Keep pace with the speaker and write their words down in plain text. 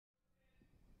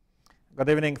Good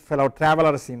evening, fellow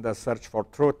travelers in the search for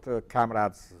truth,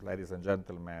 comrades, ladies and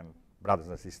gentlemen, brothers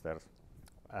and sisters.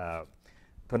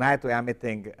 Tonight we are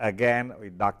meeting again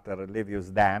with Dr.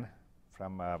 Livius Dan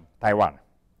from Taiwan.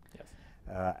 Yes.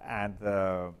 And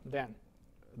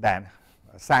Dan,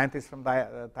 a scientist from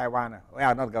Taiwan. We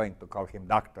are not going to call him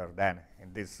Dr. Dan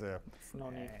in this, no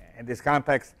need. In this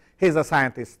context. He's a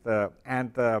scientist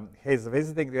and he's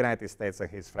visiting the United States and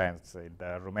his friends in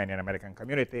the Romanian American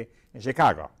community in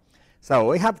Chicago.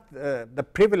 So we have the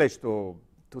privilege to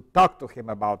talk to him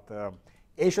about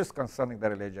issues concerning the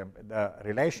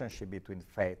relationship between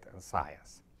faith and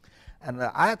science. And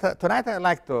tonight I'd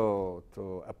like to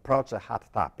approach a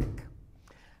hot topic,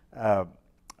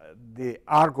 the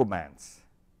arguments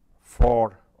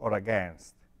for or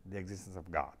against the existence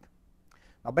of God.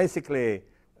 Now basically,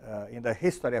 in the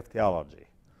history of theology,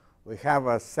 we have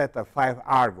a set of 5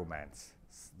 arguments,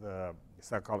 the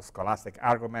so-called scholastic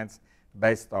arguments,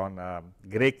 based on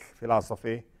Greek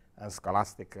philosophy and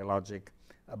scholastic logic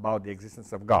about the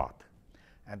existence of God.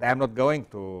 And I'm not going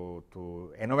to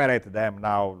enumerate them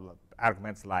now,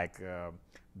 arguments like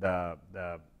the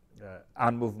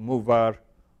unmoved mover,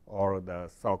 or the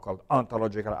so-called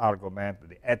ontological argument,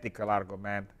 the ethical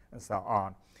argument, and so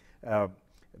on,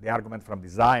 the argument from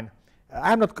design.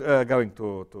 I'm not going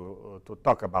to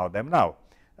talk about them now.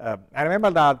 I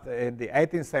remember that in the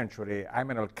 18th century,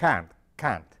 Immanuel Kant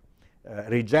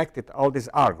rejected all this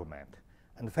argument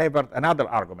and favored another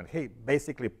argument. He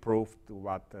basically proved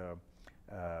what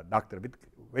Dr.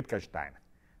 Wittgenstein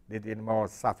did in a more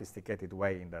sophisticated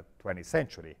way in the 20th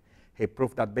century. He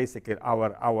proved that basically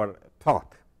our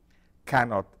thought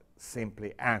cannot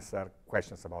simply answer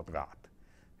questions about God.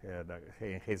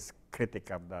 His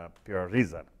critic of the pure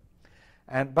reason.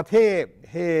 But he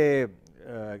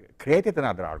created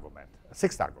another argument, a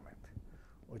 6th argument,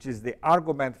 which is the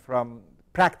argument from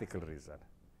practical reason,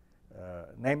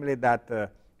 namely that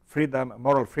freedom,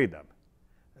 moral freedom,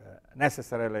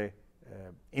 necessarily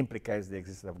implicates the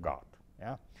existence of God.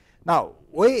 Yeah. Now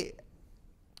we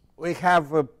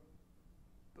have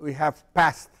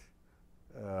passed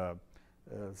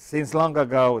since long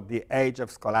ago the age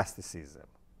of scholasticism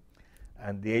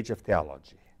and the age of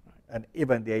theology, and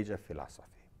even the age of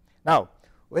philosophy. Now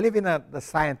we live in the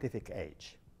scientific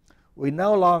age. We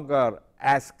no longer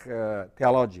ask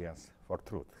theologians for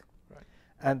truth. Right.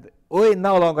 And we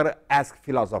no longer ask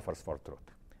philosophers for truth.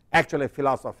 Actually,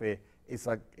 philosophy is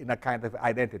in a kind of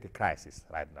identity crisis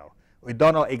right now. We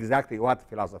don't know exactly what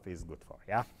philosophy is good for,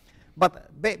 yeah? But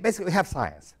basically, we have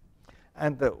science.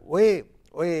 And more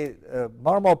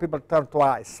and more people turn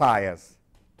to science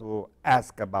to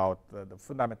ask about the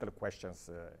fundamental questions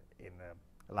in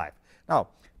life. Now,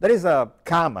 there is a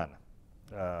common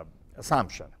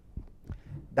assumption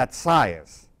that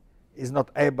science is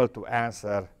not able to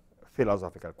answer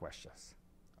philosophical questions,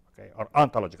 okay, or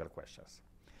ontological questions.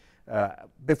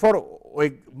 Before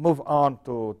we move on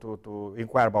to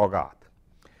inquire about God,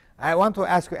 I want to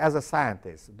ask you as a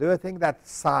scientist, do you think that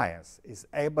science is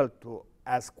able to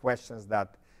ask questions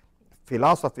that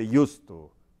philosophy used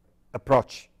to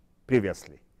approach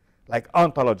previously, like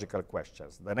ontological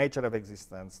questions, the nature of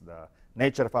existence, the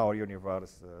nature of our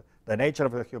universe, the nature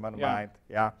of the human mind?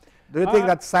 Yeah. Do you think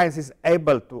that science is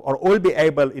able to, or will be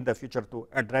able in the future to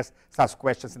address such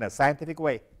questions in a scientific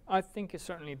way? I think it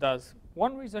certainly does.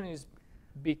 One reason is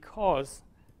because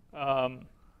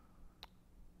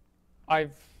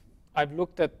I've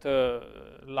looked at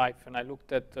life, and I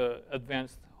looked at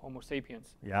advanced Homo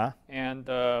sapiens. Yeah. And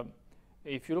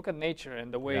if you look at nature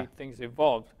and the way things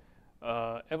evolved,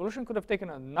 evolution could have taken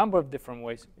a number of different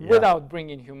ways without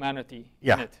bringing humanity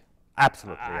in it.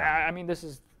 Absolutely. I mean, this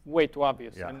is way too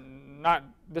obvious. Yeah. And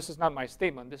this is not my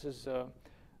statement. This is a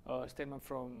statement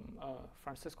from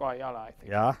Francisco Ayala, I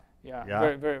think. Yeah. Yeah. Yeah.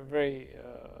 Very, very, very.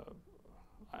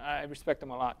 I respect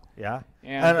him a lot. Yeah.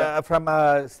 And from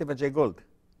Stephen Jay Gould.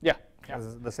 Yeah.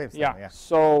 The same thing. Yeah. Yeah.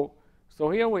 So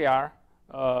here we are,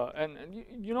 and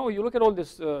you know, you look at all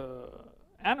these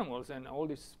animals and all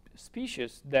these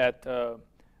species that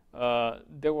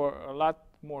they were a lot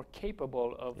more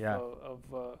capable of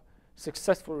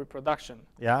successful reproduction.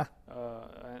 Yeah.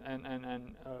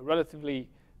 And relatively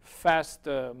fast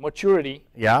maturity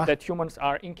that humans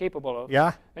are incapable of.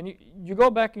 Yeah. And you go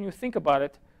back and you think about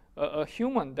it, a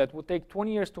human that would take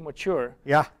 20 years to mature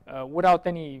without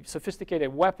any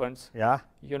sophisticated weapons,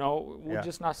 you know, would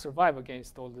just not survive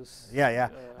against all this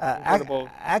incredible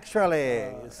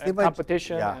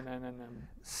competition.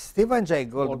 Stephen Jay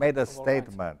Gould made a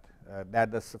statement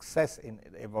that the success in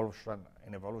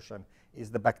evolution is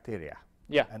the bacteria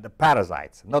and the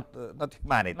parasites, not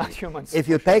humanity. Not humans. If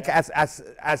you take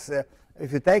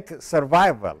if you take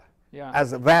survival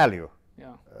as a value,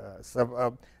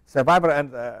 survival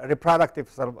and reproductive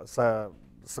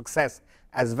success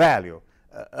as value.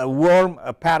 A worm,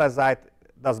 a parasite,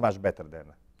 does much better than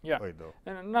we do.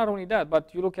 And not only that,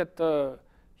 but you look at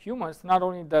humans. Not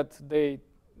only that they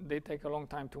take a long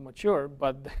time to mature,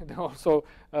 but they're also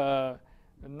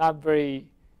not very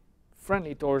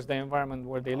friendly towards the environment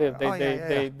where they live.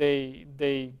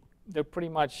 They're pretty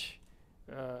much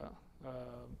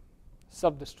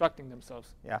self-destructing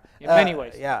themselves in many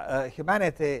ways.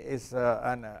 Humanity is,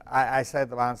 I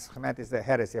said once, humanity is the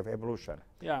heresy of evolution.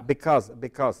 Because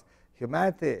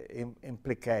humanity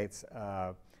implicates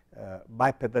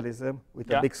bipedalism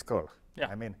with a big skull.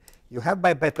 I mean, you have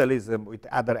bipedalism with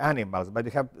other animals, but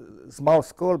you have small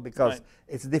skull because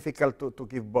it's difficult to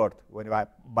give birth when you are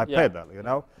bipedal, you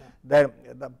know. Then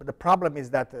the problem is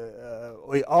that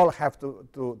we all have to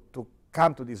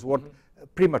come to this world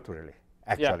prematurely,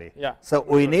 actually. So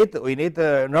we need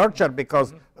nurture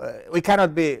because we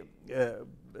cannot be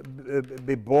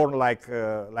born like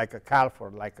a calf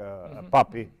or like a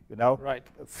puppy, you know,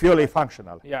 fully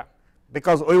functional.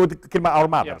 Because we would kill our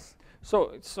mothers.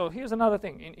 So here's another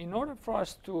thing. In order for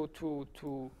us to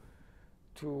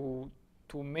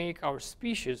make our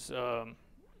species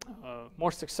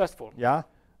more successful,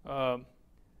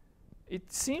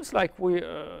 it seems like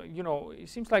it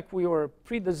seems like we were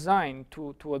pre-designed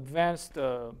to advance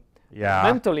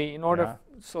mentally in order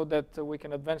so that we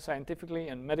can advance scientifically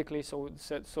and medically, so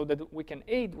that we can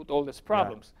aid with all these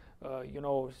problems. You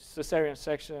know, cesarean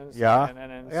sections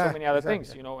and so many other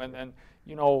things. You know, and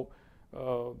you know.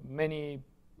 Many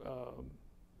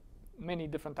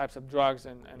different types of drugs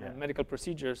and medical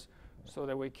procedures, so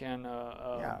that we can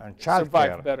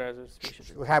survive better as a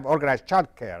species. We have organized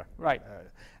child care. Right.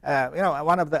 You know,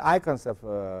 one of the icons of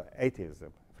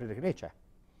atheism, Friedrich Nietzsche,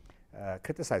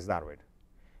 criticized Darwin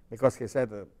because he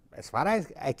said, as far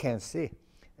as I can see,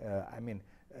 I mean,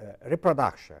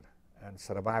 reproduction and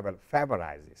survival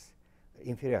favorizes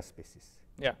inferior species.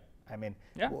 I mean,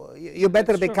 you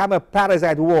better become a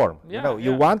parasite worm. You know,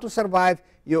 you want to survive,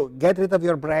 you get rid of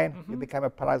your brain, you become a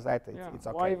parasite. It's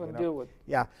okay. Why even deal with?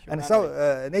 And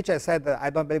so Nietzsche said, I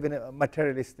don't believe in a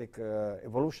materialistic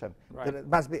evolution. There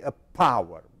must be a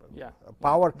power, a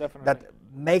power that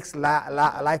makes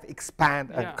life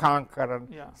expand and conquer and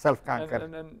self-conquer.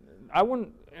 And I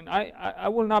wouldn't, and I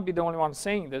will not be the only one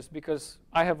saying this, because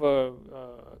I have a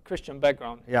Christian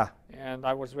background. And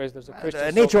I was raised as a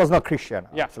Christian. Nietzsche was not Christian,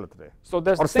 absolutely. So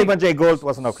that's or Stephen Jay Gould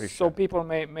was no Christian. So people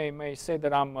may say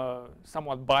that I'm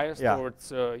somewhat biased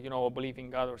towards you know, believing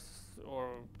God or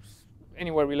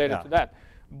anywhere related to that.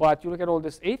 But you look at all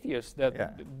these atheists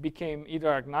that became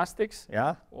either agnostics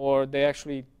or they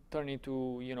actually turn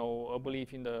into, you know, a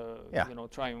belief in the you know,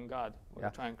 triune God. Or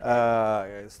triune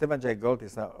Stephen Jay Gould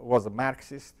was a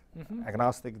Marxist,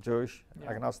 agnostic, Jewish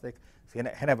agnostic. He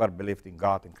never believed in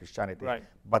God, in Christianity.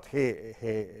 But he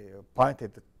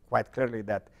pointed quite clearly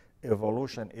that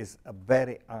evolution is a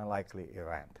very unlikely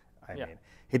event. I mean,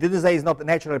 he didn't say it's not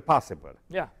naturally possible.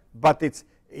 But it's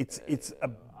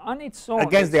on its own,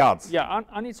 against the odds.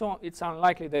 On its own, it's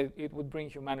unlikely that it would bring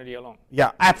humanity along.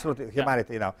 Absolutely,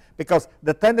 humanity now, because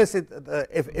the tendency,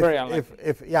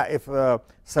 if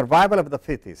survival of the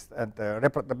fittest and the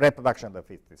reproduction of the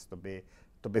fittest, to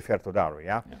be fair to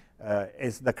Darwin,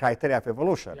 is the criteria of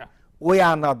evolution. We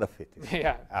are not the fittest.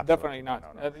 Definitely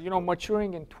not. No. You know,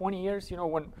 maturing in 20 years, you know,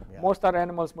 when most other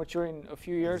animals mature in a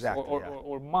few years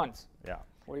or months.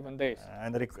 Or even days.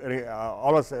 And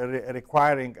always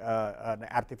requiring an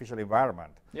artificial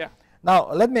environment.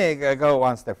 Now, let me go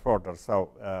one step further.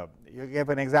 So you gave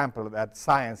an example that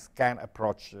science can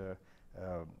approach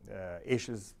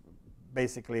issues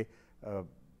basically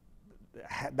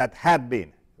that had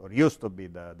been or used to be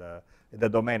the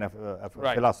domain of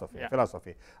philosophy.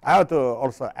 I have to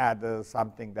also add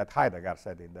something that Heidegger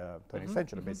said in the 20th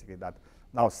century, basically, that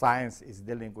now science is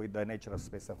dealing with the nature of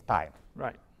space and time,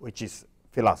 which is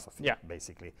philosophy,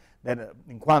 basically. Then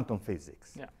in quantum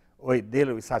physics, we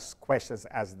deal with such questions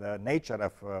as the nature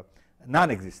of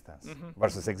non-existence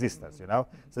versus existence, you know.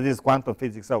 So this is quantum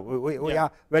physics. So we are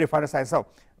very far in science. So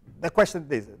the question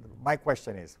is, my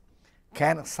question is,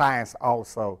 can science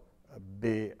also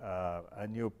be a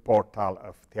new portal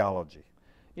of theology?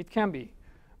 It can be,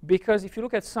 because if you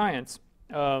look at science,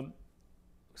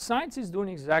 science is doing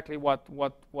exactly what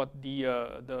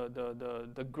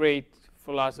the great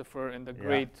philosopher and the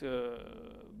great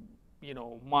you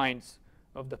know, minds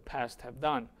of the past have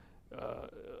done.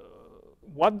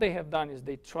 What they have done is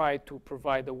they try to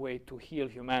provide a way to heal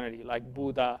humanity, like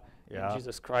Buddha and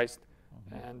Jesus Christ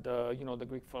and you know, the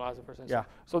Greek philosophers and so.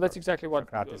 So that's exactly what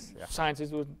science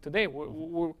is doing today.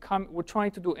 We're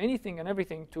trying to do anything and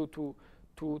everything to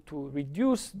to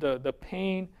reduce the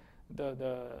pain,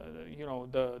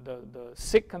 the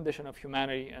sick condition of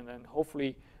humanity, and then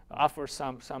hopefully offer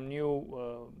some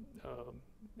new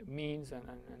means and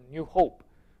new hope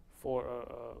for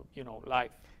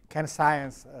life. Can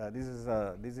science?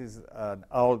 This is an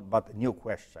old but new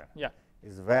question. Yeah,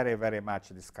 It's very, very much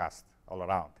discussed all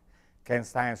around. Can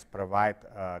science provide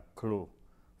a clue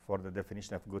for the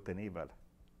definition of good and evil?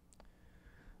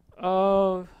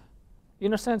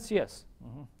 In a sense, yes.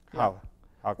 Mm-hmm. Yeah.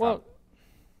 How come?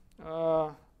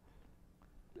 Well,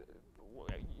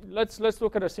 let's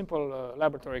look at a simple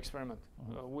laboratory experiment.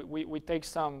 Mm-hmm. We take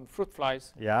some fruit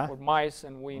flies Yeah. or mice,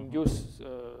 and we Mm-hmm. induce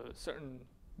certain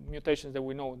mutations that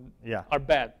we know Yeah. are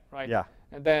bad, right? Yeah.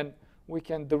 And then we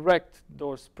can direct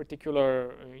those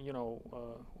particular,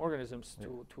 organisms Yeah.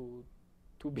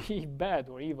 to be bad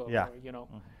or evil, Yeah. or, Mm-hmm.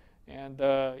 and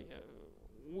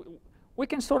we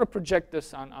can sort of project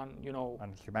this on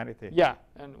On humanity. yeah,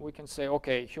 and we can say,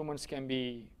 okay, humans can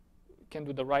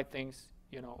do the right things,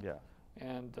 Yeah.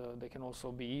 and they can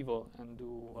also be evil and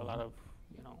do a lot of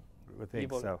We think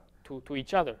evil so. to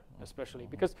each other, especially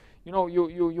because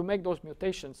you make those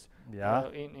mutations Yeah.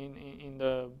 in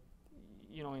the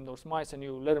in those mice, and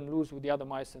you let them loose with the other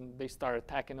mice, and they start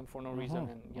attacking them for no reason,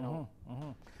 and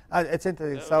It's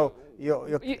interesting. So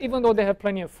you even though they have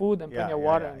plenty of food and Yeah, plenty of yeah,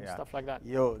 water yeah, and yeah. stuff like that.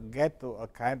 you get to a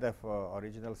kind of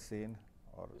original sin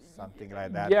or something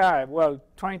like that. Yeah, well,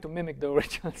 trying to mimic the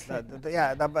original.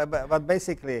 But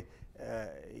basically,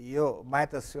 you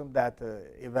might assume that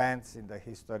events in the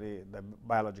history, the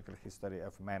biological history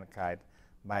of mankind,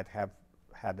 might have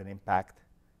had an impact.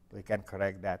 We can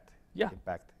correct that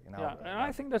impact. Yeah, and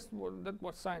I think that's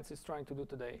what science is trying to do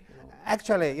today.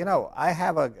 Actually, I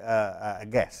have a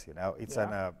guess. It's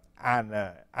Yeah.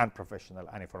 an unprofessional,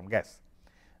 uninformed guess.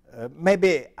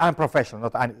 Maybe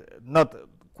unprofessional, not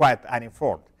quite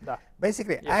uninformed. Da.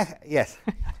 Basically, Yes.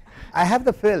 I have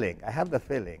the feeling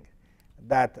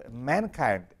that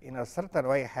mankind, in a certain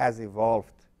way, has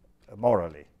evolved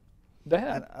morally. They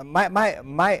have. And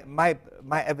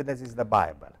my evidence is the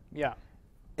Bible. Yeah.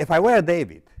 If I were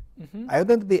David, Mm-hmm. I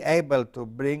wouldn't be able to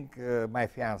bring my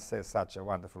fiancée such a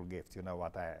wonderful gift. You know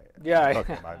what I'm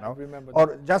talking about, no? Remember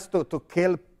Or just to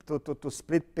kill, to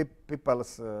split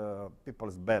people's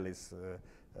bellies,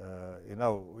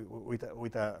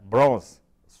 with a bronze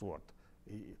sword.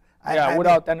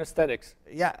 Without anesthetics.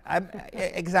 Yeah,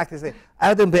 exactly. I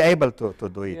wouldn't be able to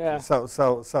do it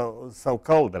so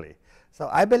coldly. So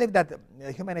I believe that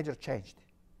human nature changed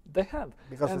They have.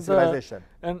 because of civilization.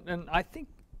 And I think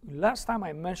last time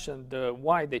I mentioned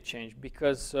why they changed,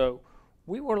 because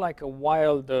we were like a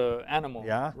wild animal,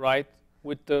 right?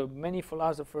 With many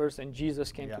philosophers, and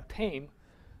Jesus came to tame.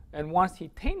 And once he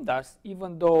tamed us,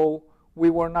 even though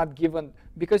we were not given,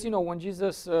 because when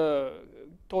Jesus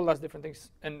told us different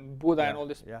things, and Buddha and all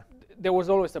this, there was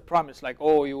always a promise, like,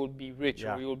 oh, you will be rich,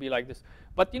 or you will be like this.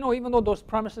 But even though those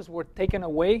promises were taken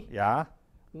away,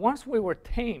 once we were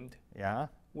tamed,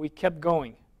 we kept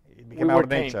going. It became our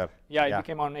nature. Yeah, it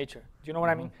became our nature. Do you know what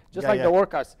I mean? Just Yeah, like the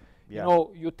orcas. Yeah.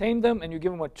 You tame them and you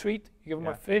give them a treat, you give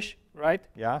them a fish, right?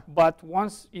 Yeah. But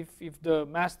once, if the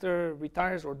master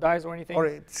retires or dies or anything, or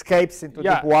it escapes into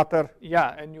deep water.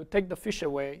 Yeah, and you take the fish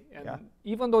away, and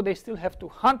even though they still have to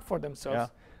hunt for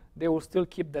themselves, they will still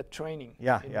keep that training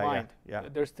in mind.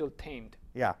 They're still tamed.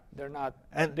 Yeah. They're not.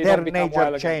 And they their don't become nature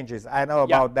wild again. changes. I know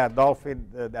about that dolphin.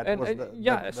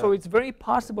 So it's very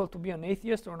possible to be an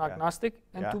atheist or an agnostic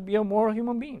and to be a moral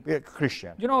human being. Be a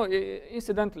Christian.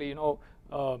 Incidentally,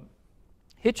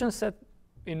 Hitchens said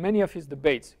in many of his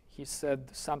debates, he said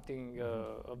something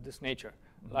of this nature,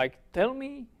 like, tell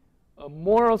me a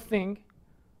moral thing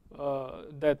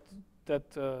that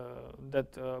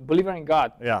believer in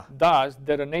God does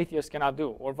that an atheist cannot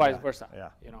do, or vice versa.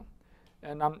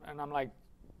 And I'm like,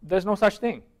 there's no such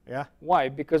thing. Why?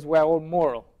 Because we're all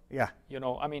moral. I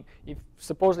mean, if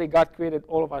supposedly God created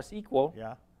all of us equal,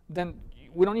 then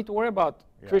we don't need to worry about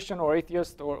Christian or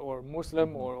atheist or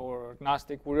Muslim or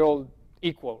agnostic. We're all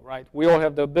equal, right? We all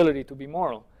have the ability to be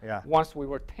moral once we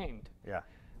were tamed.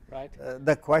 Right?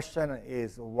 The question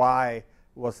is, why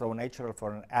was so natural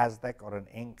for an Aztec or an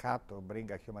Inca to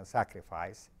bring a human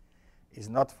sacrifice? Is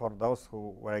not for those who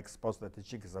were exposed to the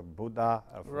teachings of Buddha,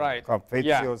 of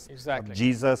Confucius, of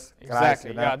Jesus Christ.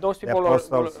 Those people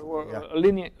were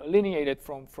alienated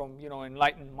from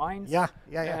enlightened minds.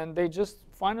 And they just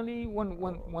finally,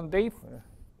 when they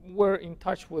were in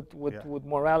touch with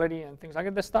morality and things like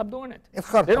that, they stopped doing it. Of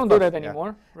course, they don't do that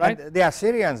anymore, right? And the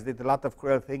Assyrians did a lot of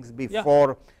cruel things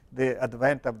before the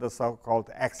advent of the so-called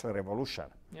Axel Revolution,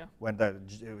 when the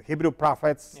Hebrew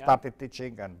prophets started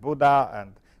teaching, and Buddha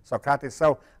and Socrates.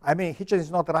 So, I mean, Hitchens is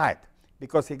not right.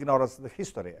 because he ignores the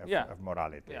history of, Yeah. of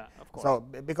morality. Yeah, of course. So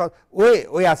because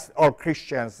we as all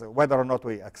Christians, whether or not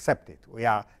we accept it, we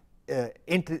are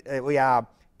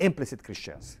implicit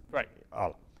Christians. Right.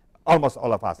 Almost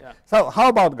all of us. Yeah. So how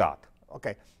about God?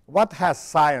 Okay, what has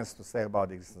science to say about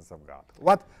the existence of God?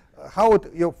 How would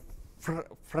you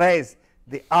phrase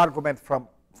the argument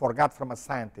for God from a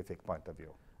scientific point of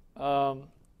view?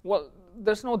 Well,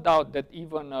 there's no doubt that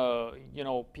even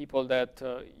people that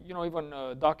even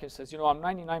Dawkins says, I'm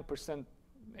 99%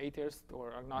 atheist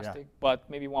or agnostic, but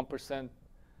maybe 1%.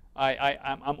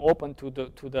 I'm open to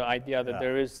the idea that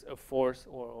there is a force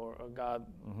or a God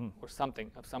or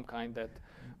something of some kind that.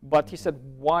 But he said,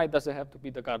 why does it have to be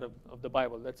the God of the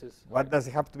Bible? That's his. What does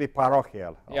it have to be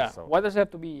parochial? Yeah. Also? Why does it have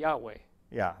to be Yahweh?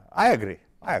 Yeah, I agree.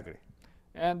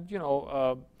 And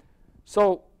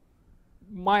so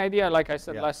my idea, like I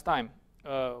said last time,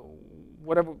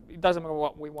 whatever, it doesn't matter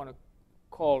what we want to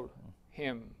call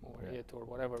him or it or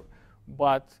whatever,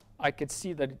 but I could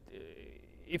see that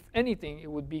if anything,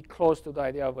 it would be close to the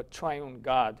idea of a triune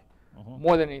God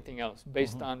more than anything else,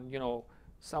 based on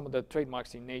some of the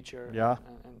trademarks in nature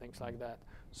and things like that.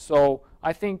 So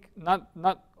I think not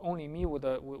only me with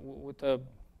a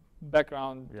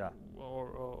background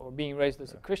or being raised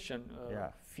as a Christian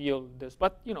feel this,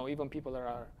 but even people that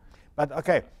are. But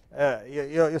okay,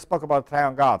 you spoke about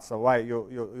triune God, so why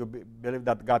you believe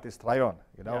that God is triune,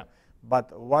 Yeah.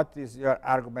 But what is your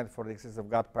argument for the existence of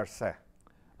God per se?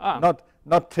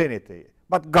 Not Trinity,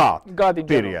 but God. God in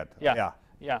period. General.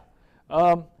 Yeah.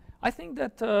 I think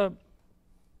that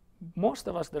most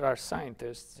of us that are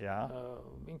scientists,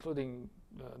 including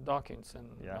Dawkins and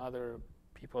other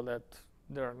people that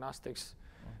they're agnostics,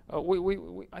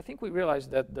 I think we realize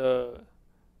that the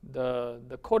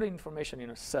coded information in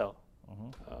a cell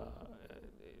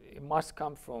it must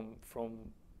come from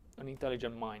an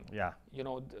intelligent mind. Yeah.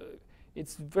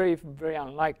 It's very, very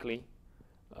unlikely.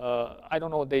 I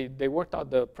don't know. They worked out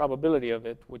the probability of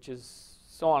it, which is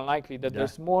so unlikely that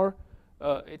there's more.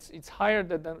 It's higher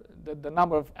than the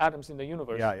number of atoms in the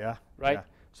universe. Yeah. Right. Yeah.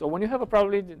 So when you have a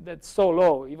probability that's so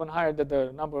low, even higher than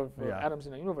the number of atoms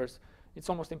in the universe, it's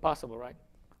almost impossible, right?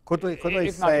 Could we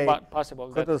it's say not possible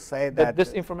that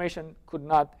this information could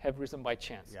not have risen by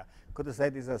chance? Yeah. Could you say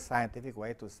this is a scientific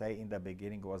way to say in the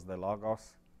beginning was the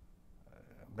Logos?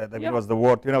 The beginning was the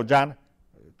Word. John,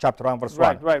 chapter 1, verse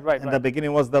 1. Right. In the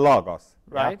beginning was the Logos.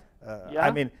 Right.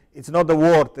 I mean, it's not the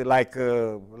word like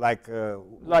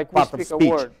part of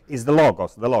speech. It's the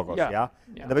Logos. Yeah.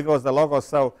 In the beginning was the Logos.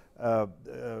 So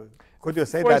could you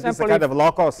say that this is a kind of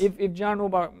Logos? If John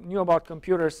knew about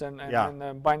computers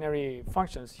and binary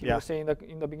functions, he would say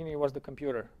in the beginning it was the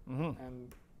computer.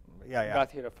 And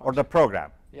got here a function. Or the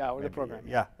program. Yeah, or the program.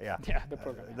 Yeah, the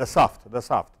program. The soft.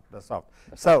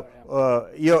 So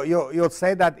you would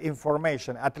say that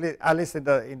information, at least in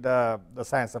the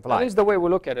science of life. At least the way we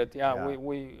look at it,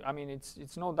 I mean,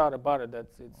 it's no doubt about it that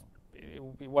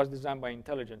it was designed by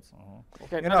intelligence.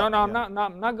 Okay,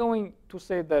 I'm not going to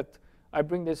say that I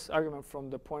bring this argument from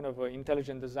the point of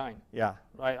intelligent design. Yeah.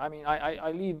 Right. I mean,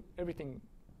 I leave everything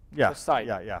aside.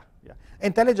 Yeah.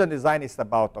 Intelligent design is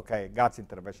about God's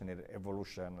intervention in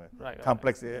evolution,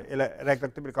 complexity,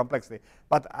 electrochemical complexity.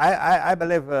 But I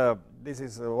believe this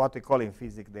is what we call in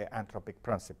physics the anthropic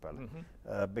principle,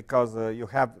 because you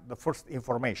have the first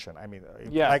information. I mean,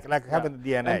 like having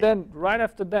the DNA. And then right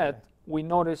after that, we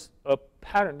notice a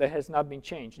pattern that has not been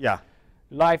changed. Yeah.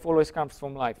 Life always comes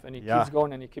from life, and it keeps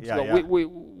going and it keeps going.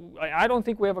 I don't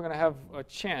think we're ever going to have a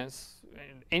chance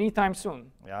anytime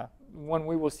soon. Yeah. When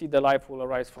we will see the life will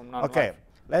arise from non-life. Okay,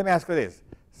 let me ask you this.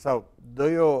 So, do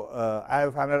you?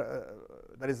 I've found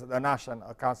there is the notion,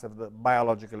 a concept, the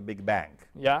biological Big Bang.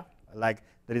 Yeah. Like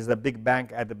there is a Big Bang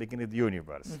at the beginning of the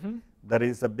universe. There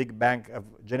is a Big Bang of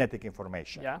genetic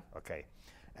information. Yeah. Okay,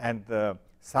 and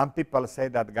some people say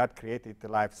that God created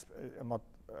life not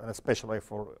in a special way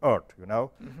for Earth,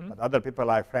 but other people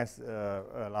like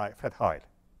Fred Hoyle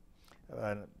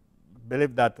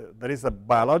believe that there is a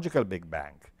biological Big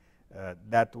Bang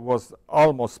that was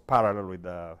almost parallel with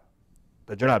the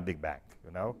general Big Bang,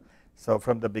 So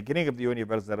from the beginning of the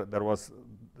universe, there was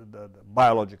the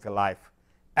biological life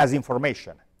as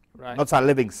information, not a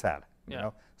living cell,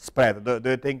 spread. Do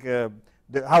you think,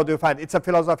 how do you find, it's a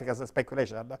philosophical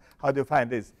speculation, how do you find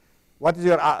this? What is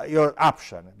your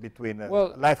option between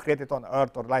life created on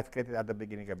Earth or life created at the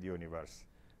beginning of the universe?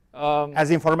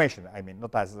 As information, I mean,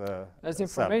 not as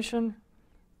information.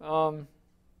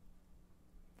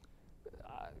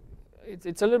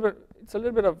 It's a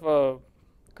little bit of a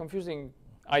confusing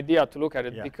idea to look at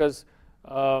it because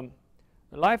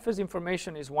life as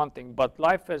information is one thing, but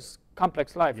life as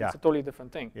complex life is a totally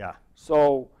different thing. Yeah.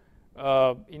 So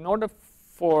in order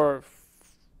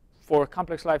for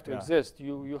complex life to exist,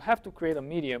 you have to create a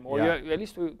medium, or you at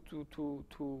least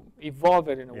to evolve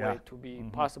it in a way to be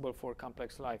possible for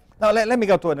complex life. Now let me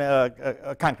go to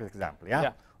a concrete example.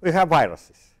 We have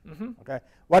viruses. Okay,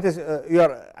 what is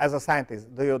as a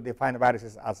scientist, do you define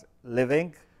viruses as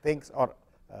living things or?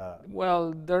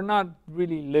 Well, they're not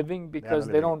really living because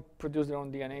they don't produce their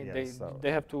own DNA.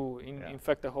 They have to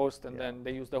infect the host, and then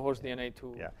they use the host DNA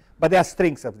to. Yeah, but they are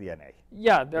strings of DNA.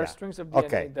 Yeah, there are strings of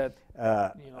DNA that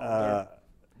they're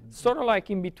sort of like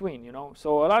in between.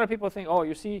 So a lot of people think, oh,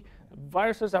 you see,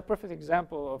 viruses are a perfect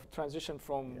example of transition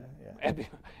from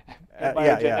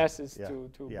abiogenesis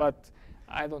to. But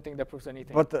I don't think that proves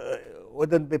anything. But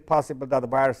wouldn't it be possible that the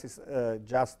viruses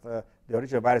just the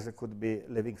original viruses could be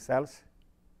living cells?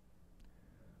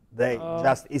 They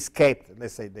just escaped.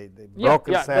 Let's say they broke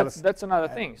cells. That's another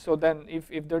thing. So then,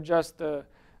 if they're just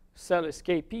cell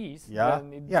escapees,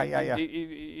 then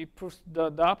it proves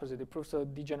the opposite. It proves a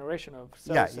degeneration of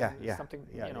cells.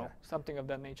 Something of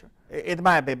that nature. It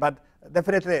might be, but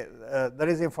definitely there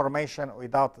is information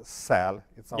without cell.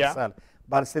 It's not cell,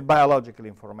 but it's biological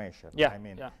information. I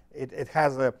mean, it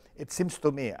has a. It seems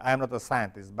to me, I'm not a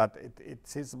scientist, but it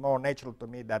seems more natural to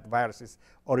me that viruses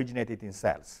originated in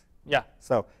cells.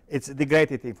 So it's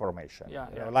degraded information.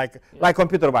 Like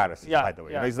computer viruses, by the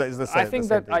way. It's the same, I think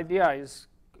that idea is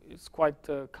quite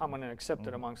common and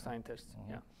accepted among scientists.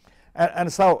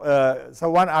 And so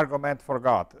one argument for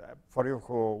God, for you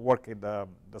who work in the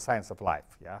science of life,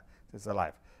 it's a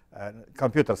life.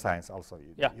 Computer science also.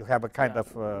 You have a kind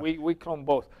of. We clone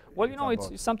both. Well,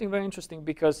 it's something very interesting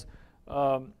because.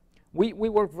 We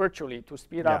work virtually to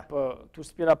speed up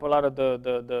a lot of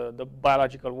the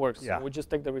biological works. We just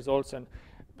take the results, and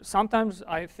sometimes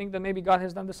I think that maybe God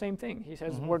has done the same thing. He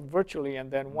has worked virtually,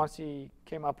 and then once he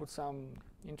came up with some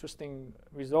interesting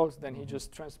results, then he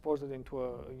just transposed it into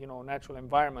a natural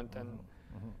environment. And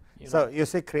so you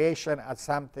see creation as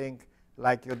something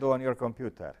like you do on your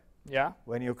computer.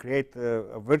 When you create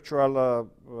a virtual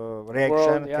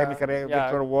reaction, chemical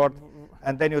virtual world,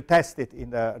 and then you test it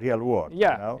in the real world.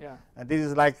 And this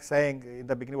is like saying in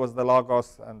the beginning was the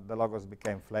Logos, and the Logos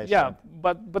became flesh.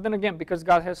 But then again, because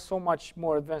God has so much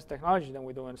more advanced technology than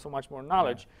we do, and so much more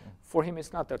knowledge, for him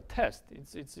it's not a test.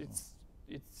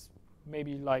 It's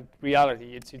maybe like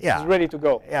reality. It's ready to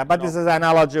go. But this is an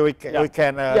analogy we can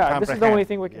comprehend. This is the only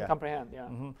thing we can comprehend.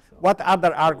 So what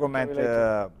other argument?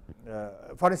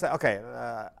 For instance,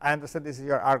 I understand this is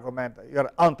your argument, your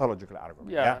ontological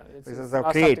argument. This is a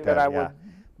creator. That I would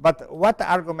but what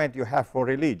argument you have for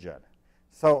religion?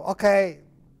 So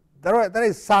there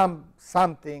is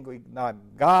something we know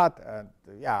God, and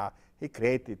he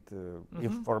created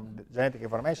genetic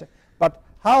information. But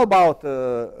how about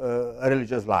a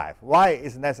religious life? Why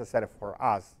is it necessary for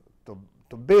us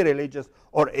to be religious,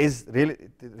 or is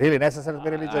really necessary to be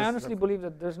religious? I honestly believe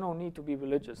that there's no need to be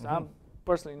religious. I'm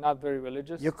personally not very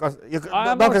religious. You don't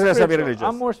consider yourself religious.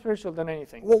 I'm more spiritual than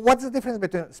anything. Well, what's the difference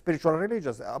between spiritual and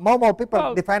religious? More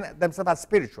people define themselves as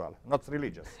spiritual, not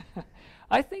religious.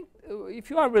 I think if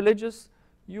you are religious,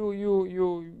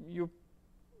 you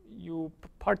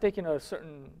partake in a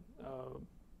certain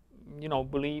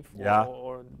belief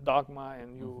or dogma,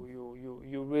 and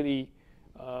you really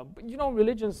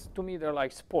religions to me they're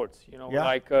like sports.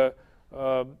 Like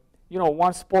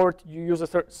one sport you use a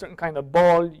certain kind of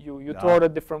ball, you throw it a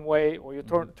different way, or you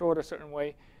throw it a certain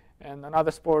way, and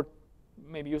another sport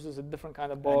maybe uses a different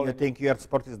kind of ball. And you think your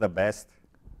sport is the best?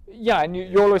 And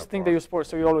you always think that your sport,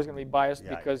 so you're always going to be biased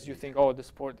because you think, oh, the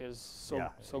sport is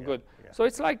so good. So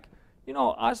it's like,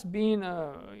 us being,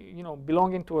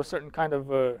 belonging to a certain kind of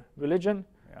religion,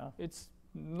 it's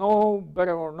no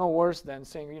better or no worse than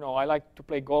saying, I like to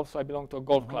play golf, so I belong to a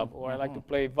golf club, or I like to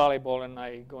play volleyball, and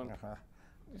I go and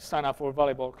sign up for a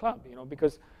volleyball club,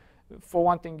 because for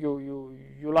one thing,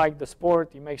 you like the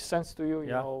sport, it makes sense to you,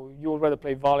 you would rather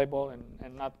play volleyball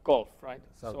and not golf, right?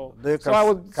 So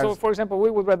for example,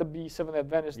 we would rather be Seventh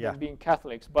Adventists than being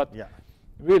Catholics, but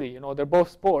really, they're both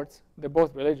sports, they're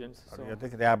both religions. So you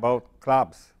think they are both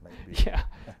clubs, maybe.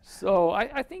 So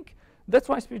I think that's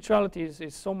why spirituality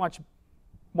is so much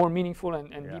more meaningful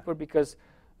and deeper, because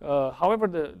however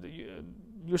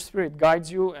your spirit guides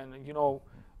you, and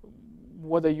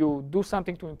whether you do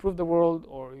something to improve the world,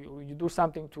 or you do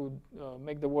something to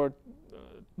make the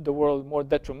world more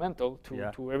detrimental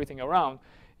to everything around,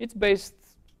 it's based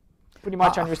pretty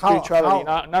much on your spirituality,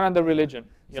 not on the religion.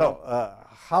 So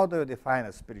how do you define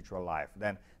a spiritual life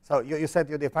then? So you said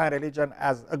you define religion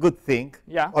as a good thing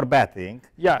or bad thing,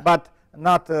 but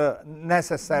not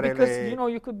necessarily.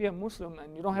 Because you could be a Muslim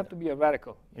and you don't have to be a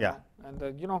radical. And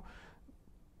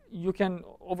you can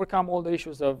overcome all the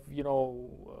issues of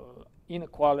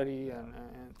inequality and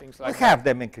things like We that. have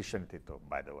them in Christianity too,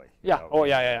 by the way. Yeah. You know, Oh,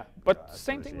 yeah. But same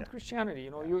absolutely, thing with yeah. Christianity.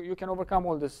 You know, you can overcome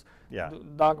all this Yeah.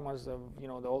 dogmas of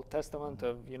the Old Testament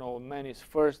of man is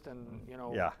first and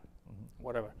Yeah.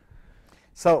 whatever.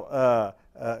 So,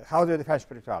 how do you define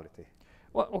spirituality?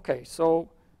 Well, okay. So,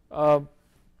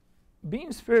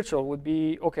 being spiritual would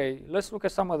be okay. Let's look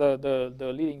at some of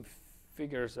the leading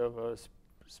figures of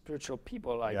spiritual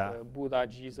people like Buddha,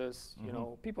 Jesus. You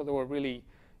know, people that were really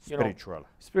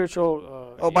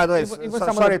spiritual. Oh, by the way, even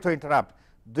sorry to interrupt.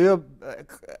 Do you?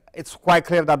 It's quite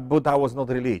clear that Buddha was not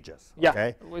religious. Yeah,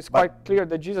 okay? It's quite clear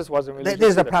that Jesus wasn't religious. This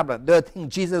is the either. problem. Do you think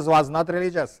Jesus was not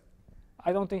religious?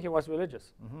 I don't think he was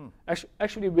religious.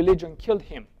 Actually, religion killed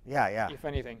him. Yeah. If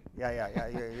anything.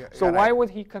 Yeah. So why would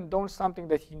he condone something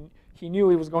that he knew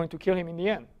it was going to kill him in the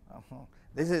end?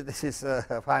 This is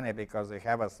funny because we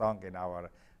have a song in our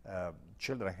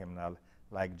children hymnal,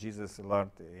 like Jesus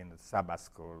learned in Sabbath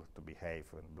school to behave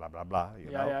and blah blah blah.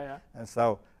 You know? Yeah. And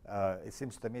so it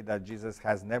seems to me that Jesus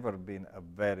has never been a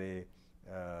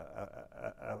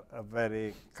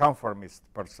very conformist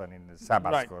person in the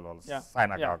Sabbath school or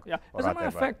synagogue. Yeah. Or As a matter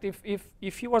of fact,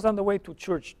 if he was on the way to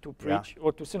church to preach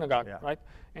or to synagogue, right,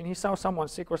 and he saw someone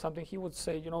sick or something, he would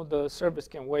say, the service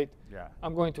can wait. Yeah.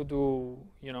 I'm going to do,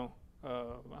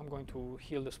 I'm going to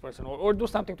heal this person or do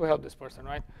something to help this person,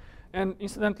 right? And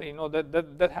incidentally,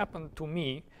 that happened to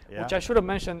me, which I should have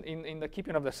mentioned in the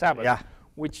keeping of the Sabbath,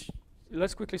 which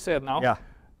let's quickly say it now. Yeah.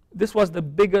 This was the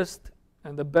biggest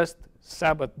and the best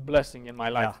Sabbath blessing in my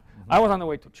life. I was on the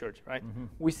way to church, right?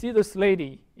 We see this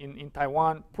lady in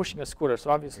Taiwan pushing a scooter,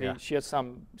 so obviously she had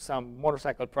some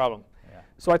motorcycle problem.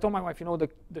 So I told my wife,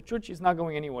 the church is not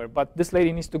going anywhere, but this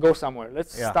lady needs to go somewhere.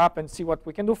 Let's stop and see what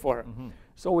we can do for her.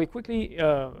 So we quickly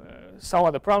saw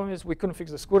what the problem is. We couldn't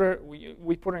fix the scooter.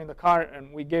 We put her in the car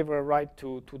and we gave her a ride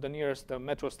to the nearest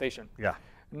metro station. Yeah.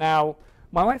 Now,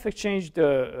 my wife exchanged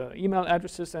email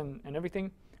addresses and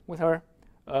everything with her.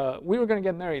 We were going to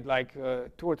get married like 2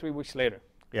 or 3 weeks later.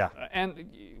 Yeah. And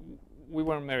we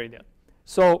weren't married yet.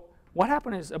 So what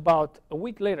happened is about a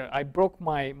week later, I broke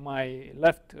my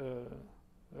left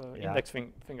index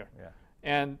finger. Yeah.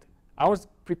 And I was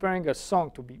preparing a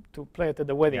song to play it at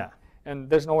the wedding. Yeah. And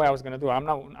there's no way I was going to do it.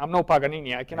 I'm no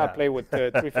Paganini. I cannot play with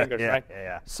 3 fingers, right?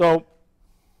 Yeah. So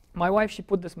my wife, she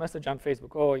put this message on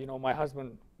Facebook. Oh, my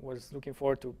husband was looking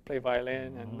forward to play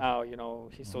violin, and now,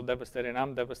 he's so devastated, and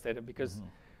I'm devastated because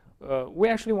we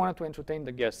actually wanted to entertain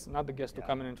the guests, not the guests to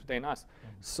come and entertain us.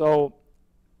 So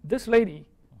this lady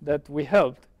that we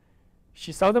helped,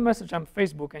 she saw the message on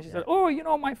Facebook, and she said,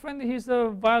 oh, my friend, he's a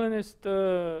violinist,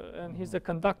 and he's a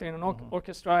conductor in an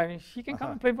orchestra, and he can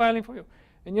come and play violin for you.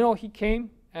 And, he came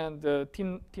and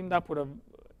teamed up with an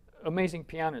amazing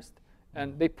pianist.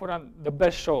 And they put on the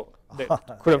best show that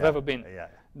could have ever been.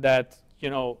 That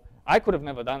I could have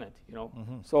never done it.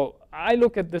 So I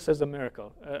look at this as a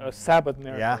miracle, a Sabbath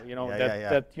miracle.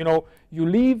 That you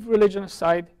leave religion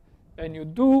aside and you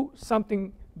do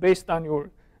something based on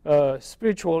your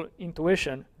spiritual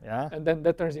intuition, and then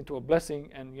that turns into a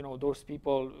blessing. And those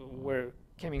people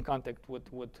came in contact with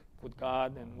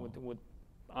God and with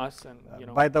us. And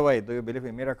by the way, do you believe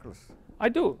in miracles? I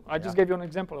do. I just gave you an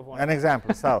example of one. An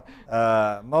example. So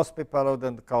most people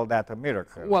wouldn't call that a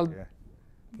miracle. Well,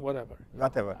 whatever.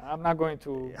 I'm not going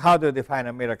to. How do you define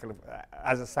a miracle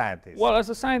as a scientist? Well, as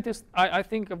a scientist, I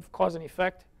think of cause and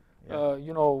effect.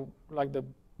 Like the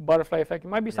butterfly effect. It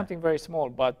might be something very small,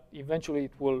 but eventually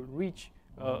it will reach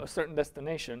a certain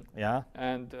destination. Yeah.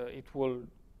 And it will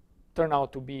turn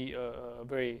out to be a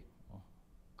very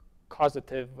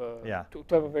causative. To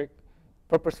have a very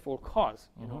purposeful cause.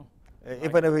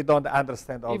 Even if we don't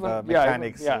understand all the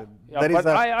mechanics, there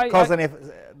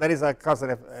is a cause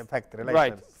and effect relation.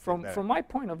 Right. From my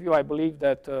point of view, I believe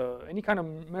that any kind of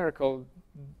miracle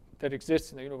that exists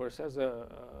in the universe has a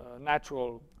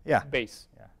natural base.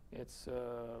 Yeah. It's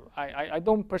I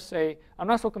don't per se. I'm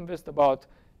not so convinced about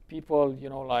people,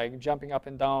 like jumping up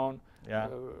and down,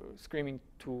 screaming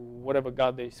to whatever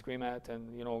God they scream at,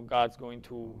 and God's going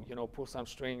to pull some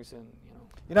strings and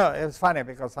it's funny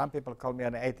because some people call me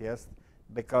an atheist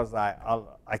because I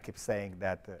keep saying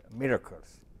that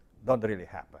miracles don't really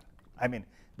happen. I mean,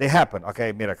 they happen,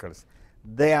 okay, miracles.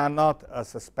 They are not a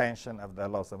suspension of the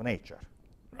laws of nature.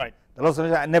 Right. The laws of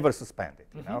nature are never suspended,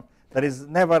 There is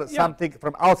never something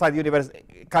from outside the universe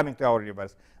coming to our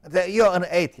universe. You're an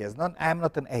atheist. I'm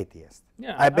not an atheist.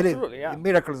 Yeah, I believe in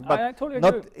miracles, but I totally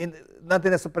not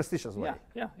in a superstitious way.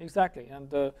 Yeah, exactly.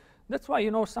 And that's why,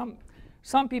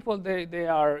 some people, they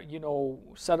are,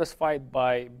 satisfied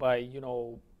by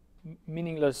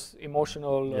meaningless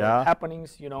emotional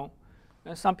happenings,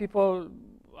 And some people,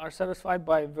 are satisfied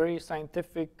by very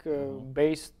scientific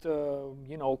based,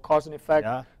 cause and effect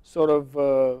sort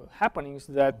of happenings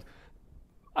that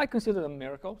I consider them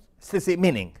miracles. See,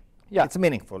 meaning. Yeah. It's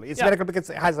meaningful. It's miracle because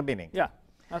it has a meaning. Yeah,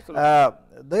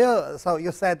 absolutely. So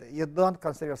you said you don't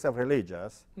consider yourself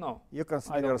religious. No. You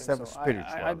consider yourself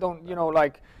spiritual. I don't,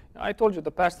 like I told you,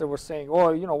 the pastor was saying,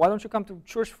 oh, why don't you come to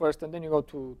church first and then you go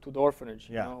to the orphanage,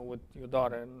 with your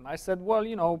daughter. And I said, well,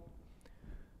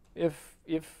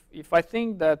 if I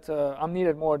think that I'm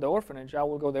needed more at the orphanage, I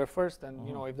will go there first. And,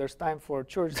 if there's time for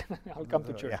church, then I'll come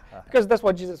to church. Because that's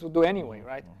what Jesus would do anyway,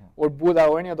 right? Or Buddha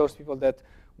or any of those people that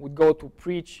would go to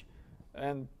preach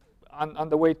and on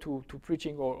the way to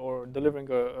preaching or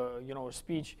delivering a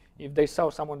speech, if they saw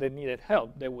someone that needed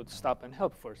help, they would stop and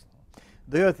help first.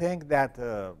 Do you think that,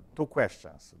 two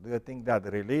questions, do you think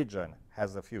that religion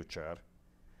has a future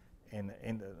in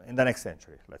the next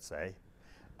century, let's say,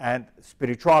 and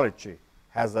spirituality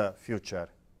has a future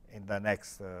in the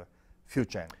next few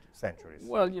centuries?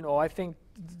 Well, I think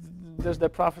there's the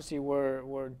prophecy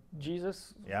where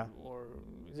Jesus, or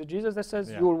is it Jesus that says,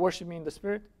 you will worship me in the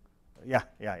spirit? Yeah,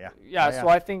 so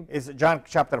I think it's John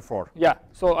chapter 4. Yeah,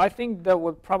 so I think that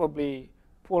would probably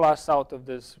pull us out of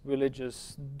this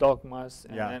religious dogmas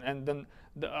and then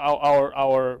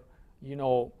our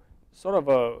sort of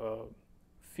a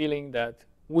feeling that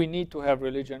we need to have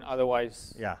religion,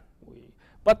 otherwise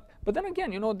but then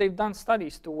again, they've done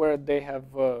studies to where they have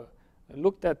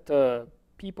looked at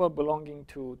people belonging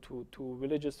to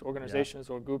religious organizations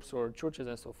or groups or churches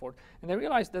and so forth, and they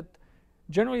realized that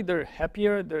generally they're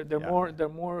happier, they're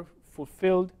more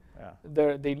fulfilled,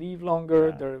 they live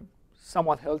longer, they're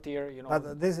somewhat healthier,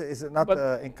 But this is not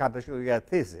in contradiction with your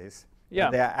thesis.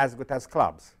 Yeah. They are as good as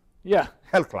clubs. Yeah.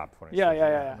 Health club, for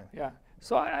instance. Yeah.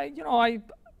 So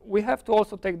we have to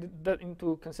also take that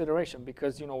into consideration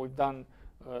because we've done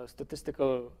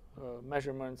statistical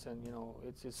measurements and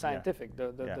it's scientific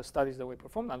the studies that we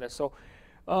performed on that. So,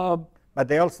 but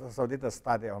they also did a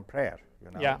study on prayer.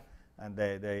 Yeah. And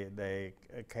they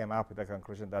came up with the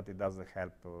conclusion that it doesn't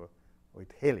help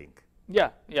with healing.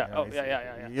 Yeah.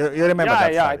 You remember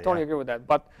that? Yeah, I totally agree with that.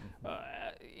 But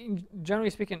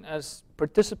generally speaking, as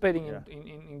participating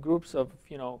in groups of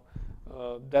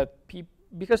that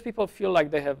because people feel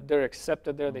like they're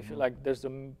accepted there, they feel like there's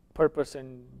a purpose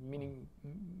and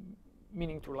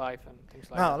meaning to life and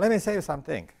things like that. Now, let me say you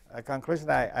something. A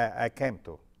conclusion I came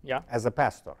to as a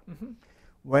pastor.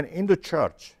 When in the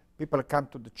church, people come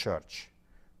to the church,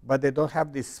 but they don't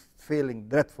have this feeling,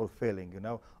 dreadful feeling,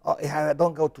 oh, if I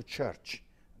don't go to church,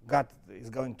 God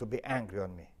is going to be angry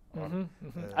on me.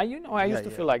 I used to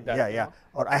feel like that.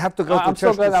 Or I have to go to I'm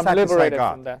church so glad to I'm satisfy liberated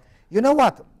God. from that. You know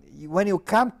what? When you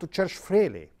come to church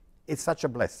freely, it's such a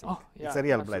blessing. Oh, yeah, it's a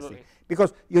real absolutely. blessing.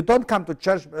 Because you don't come to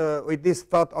church with this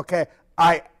thought, okay,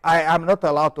 I am not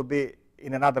allowed to be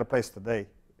in another place today.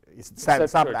 It's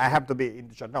something I have to be in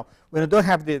the church. No, when you don't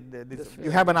have this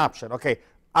you have an option. Okay,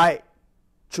 I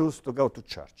choose to go to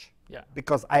church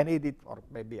because I need it, or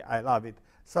maybe I love it.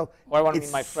 So or I want to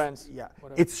meet my friends. Yeah,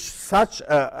 it's such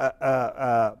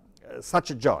a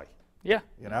joy. Yeah,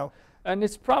 and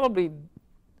it's probably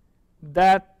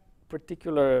that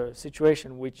particular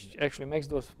situation which actually makes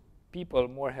those people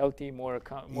more healthy, more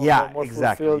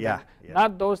exactly. fulfilled.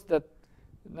 Not those that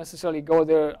necessarily go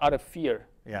there out of fear.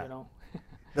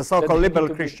 The so-called liberal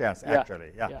Christians,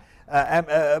 actually.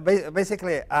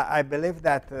 Basically, I believe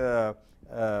that there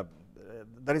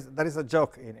is a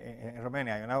joke in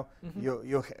Romania.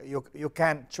 You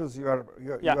can choose your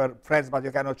friends, but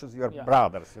you cannot choose your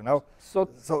brothers.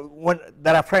 So when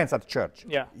there are friends at church,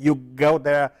 you go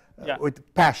there with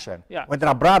passion. When there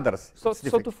are brothers, so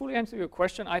to fully answer your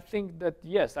question, I think that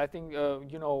yes, I think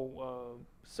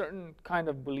certain kind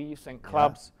of beliefs and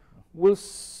clubs will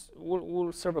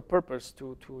serve a purpose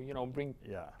to bring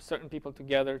certain people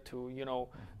together, to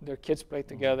their kids play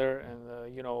together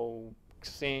and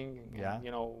sing and,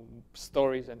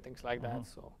 stories and things like that.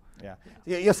 So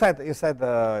you said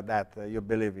that you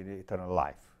believe in eternal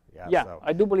life. So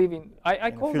I do believe in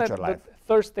I call that the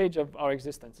third stage of our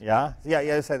existence. You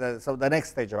said that, so the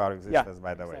next stage of our existence,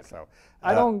 by the way. So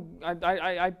I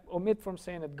omit from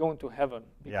saying that going to heaven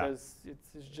because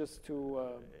it's just too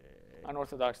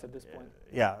unorthodox at this point.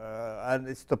 And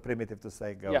it's too primitive to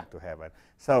say go to heaven.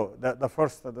 So the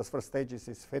first stage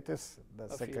is fetus, the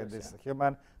second is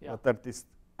human, the third is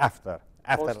after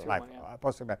life,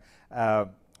 post-human.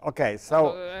 Okay,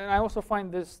 so and I also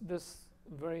find this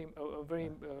very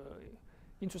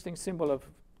interesting symbol of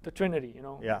the Trinity.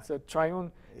 It's a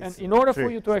triune, and in order for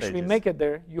you to actually make it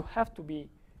there, you have to be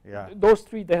those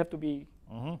three. They have to be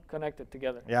connected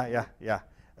together. Yeah.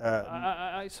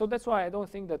 So that's why I don't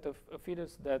think that a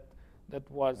fetus that that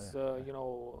was you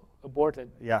know, aborted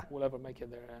Yeah. will ever make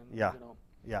it there. And, Yeah. you know.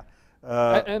 Yeah.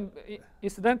 And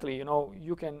incidentally, you know,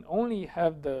 you can only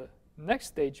have the next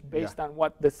stage based Yeah. on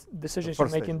what decisions you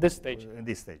make in this stage. In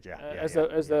this stage,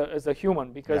 yeah. As a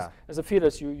human, because as a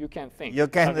fetus you can't think. You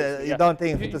can you don't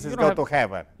think fetuses go to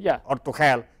heaven or to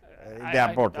hell. They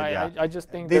are aborted. I just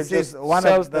think this they're is just one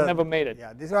cells of the, that never made it.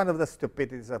 Yeah, this is one of the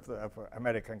stupidities of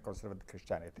American conservative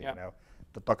Christianity. You know,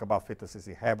 to talk about fetuses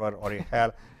in heaven or in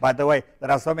hell. By the way, there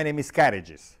are so many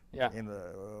miscarriages in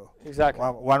exactly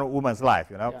one woman's life.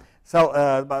 You know. So,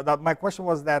 but my question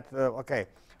was that okay,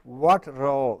 what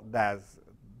role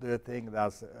do you think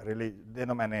does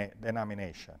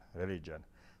denomination, religion,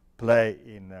 play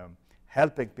in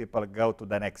helping people go to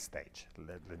the next stage?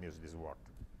 Let me use this word.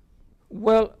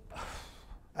 Well,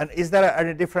 and is there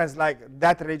any difference, like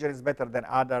that religion is better than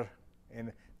other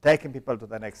in taking people to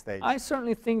the next stage? I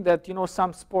certainly think that, you know,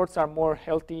 some sports are more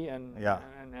healthy and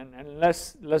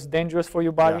less dangerous for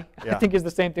your body. I think it's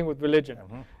the same thing with religion.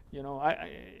 You know,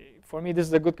 for me this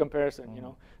is a good comparison. You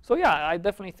know, so yeah, I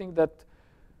definitely think that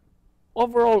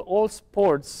overall all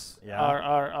sports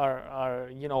are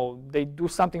you know, they do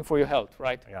something for your health,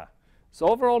 right? Yeah. So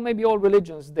overall, maybe all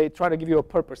religions, they try to give you a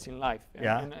purpose in life,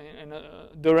 in a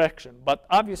direction. But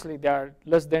obviously, there are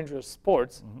less dangerous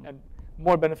sports and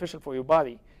more beneficial for your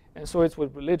body. And so it's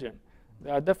with religion.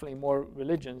 There are definitely more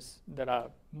religions that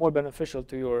are more beneficial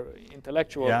to your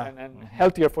intellectual and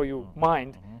healthier for your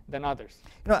mind than others.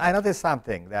 You know, I noticed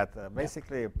something that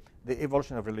basically the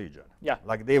evolution of religion,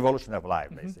 like the evolution of life,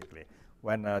 basically,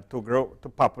 when two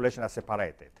populations are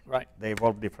separated, they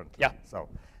evolve differently. So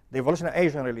the evolution of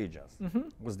Asian religions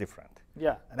was different.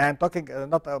 And I'm talking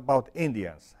not about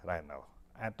Indians right now.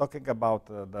 I'm talking about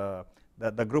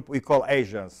the group we call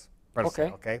Asians per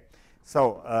se, okay?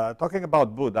 So talking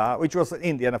about Buddha, which was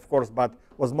Indian, of course, but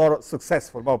was more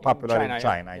successful, more popular in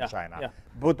China.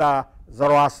 Buddha,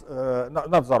 Zoroaster,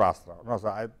 not Zoroaster,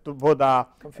 Buddha,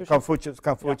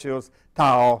 Confucius,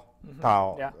 Tao,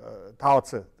 Tao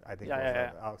Tzu, I think.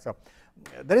 So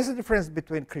there is a difference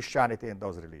between Christianity and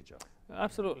those religions.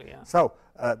 Absolutely, yeah. So,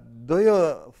 do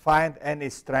you find any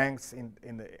strengths in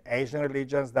the Asian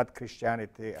religions that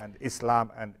Christianity and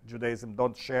Islam and Judaism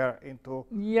don't share into?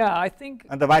 Yeah, I think.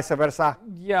 And the vice versa?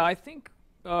 Yeah, I think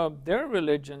their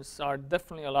religions are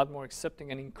definitely a lot more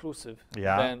accepting and inclusive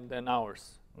than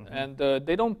ours. And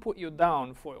they don't put you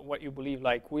down for what you believe,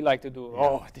 like we like to do.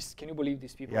 Oh, can you believe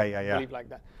these people believe like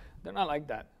that? They're not like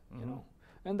that, you know.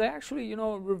 And they actually, you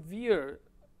know, revere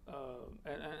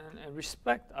and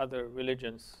respect other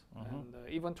religions, and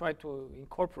even try to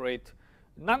incorporate,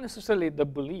 not necessarily the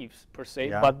beliefs per se,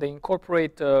 but they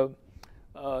incorporate the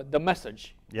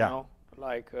message. You know,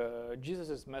 like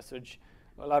Jesus' message.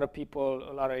 A lot of people,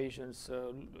 a lot of Asians,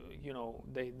 you know,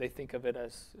 they think of it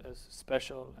as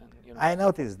special. And you know, I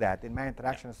noticed that in my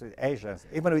interactions with Asians,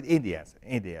 even with Indians,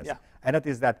 I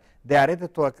noticed that they are ready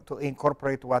to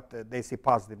incorporate what they see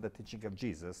positive in the teaching of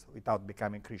Jesus without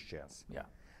becoming Christians.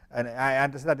 And I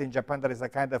understand that in Japan there is a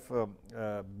kind of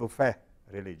buffet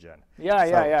religion.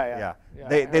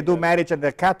 They do marriage in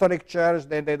the Catholic church,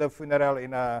 then they do funeral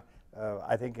in a,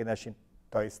 I think in a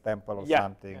Shintoist temple or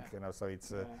something. You know, so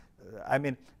it's. I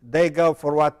mean, they go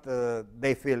for what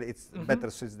they feel it's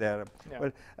better suits their.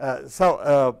 Well,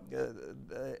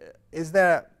 is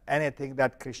there anything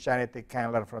that Christianity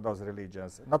can learn from those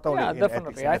religions? Not only in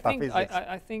definitely. ethics and metaphysics.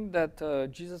 I think that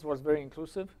Jesus was very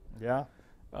inclusive. Yeah.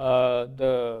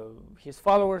 His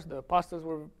followers, the apostles,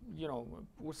 were, you know,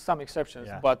 with some exceptions,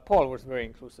 but Paul was very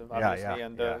inclusive, obviously,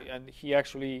 and he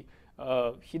actually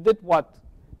he did what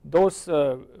those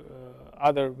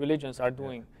other religions are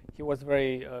doing. He was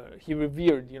very he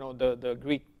revered, you know, the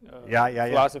Greek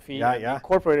philosophy and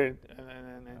incorporated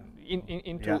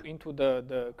into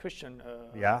the Christian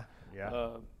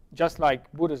just like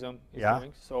Buddhism is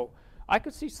doing. So I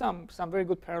could see some very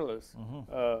good parallels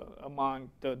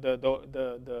among the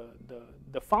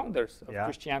founders of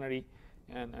Christianity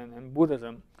and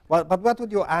Buddhism. Well, but what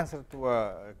would you answer to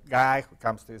a guy who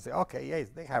comes to you and say, okay, yes,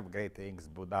 they have great things.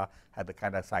 Buddha had the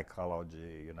kind of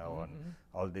psychology, you know, and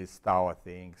all these Tao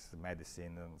things,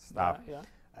 medicine and stuff,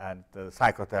 and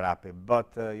psychotherapy.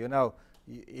 But you know,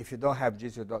 if you don't have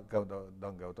Jesus, you don't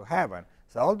go to heaven.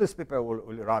 So all these people will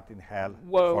rot in hell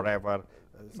forever.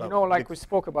 So you know, like we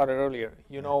spoke about it earlier,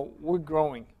 you know, we're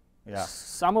growing.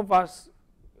 Some of us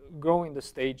grow in the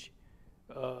stage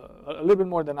a little bit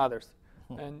more than others.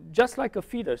 And just like a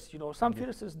fetus, you know, some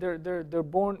fetuses, they're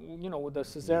born, you know, with a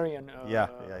cesarean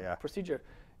procedure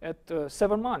at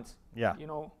 7 months. You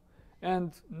know,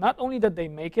 and not only that they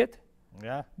make it,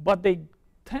 but they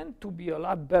tend to be a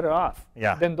lot better off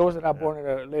Yeah. than those that are born at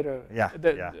a later Yeah.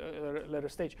 later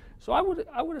stage. So I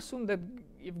would assume that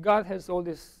if God has all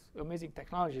this amazing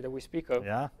technology that we speak of,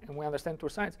 Yeah. and we understand through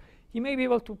science, He may be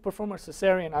able to perform a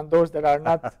cesarean on those that are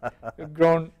not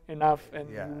grown enough, and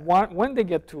Yeah. when they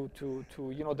get to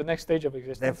the next stage of They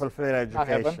existence, fulfill their not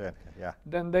heaven, education. Yeah.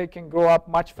 then they can grow up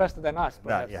much faster than us,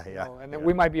 perhaps, yeah, you yeah, know, and then yeah.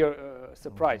 we might be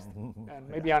surprised and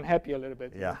maybe unhappy a little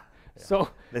bit. You Yeah. know? So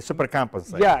They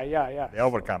supercompensate. yeah. They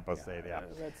overcompensate. Yeah.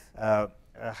 That's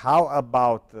How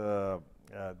about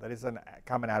there is a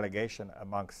common allegation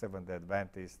among Seventh-day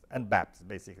Adventists and Baptists,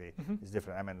 basically. It's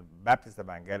different. I mean, Baptist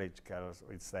evangelicals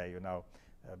would say,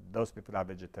 those people are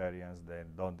vegetarians, they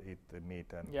don't eat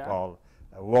meat, and Paul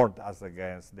warned us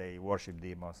against, they worship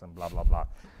demons and blah, blah, blah.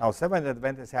 Now, Seventh-day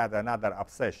Adventists had another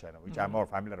obsession, which I'm more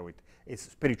familiar with, is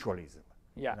spiritualism.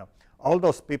 Yeah. All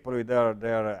those people with their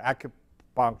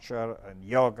acupuncture and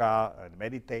yoga and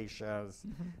meditations,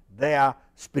 they are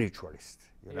spiritualists.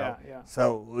 Yeah.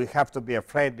 So we have to be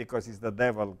afraid because it's the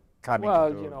devil coming.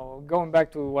 Well, going back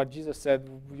to what Jesus said,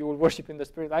 you will worship in the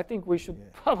spirit. I think we should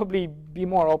probably be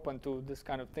more open to this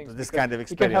kind of things. This kind of it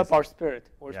can help experience. our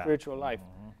spirit or spiritual life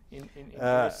in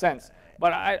a sense.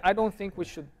 But I don't think we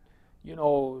should,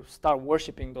 start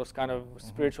worshiping those kind of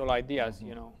spiritual ideas.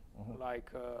 Like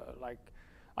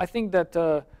I think that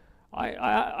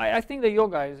I think that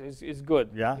yoga is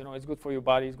good. Yeah. It's good for your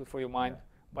body, it's good for your mind.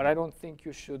 But I don't think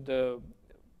you should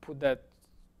put that,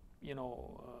 you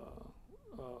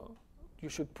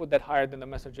should put that higher than the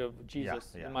message of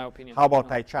Jesus, in my opinion. How about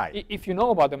Tai Chi? If you know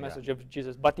about the message of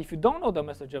Jesus, but if you don't know the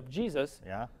message of Jesus,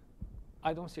 Yeah.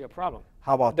 I don't see a problem.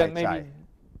 How about Then Tai Chi? maybe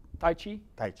Tai Chi?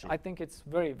 Tai Chi. I think it's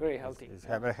very, very healthy. It's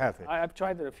very healthy. I've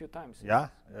tried it a few times. Yeah,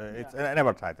 I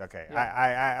never tried. Okay,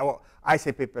 I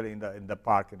see people in the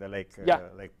park, in the lake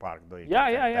park doing.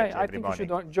 Tai Chi I every think morning.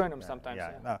 you should join them sometimes.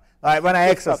 No, when I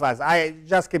exercise, I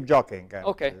just keep jogging.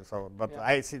 Okay. But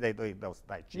I see they doing those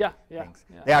Tai Chi things.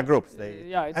 Yeah. They are groups.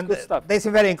 It's and good stuff. They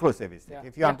seem very inclusive. Yeah.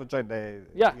 If you want to join,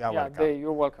 you are welcome.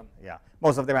 You're welcome. Yeah,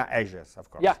 most of them are Asians, of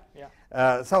course. Yeah.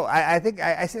 So I think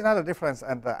I see another difference,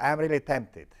 and I'm really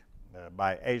tempted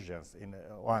by Asians in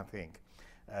one thing.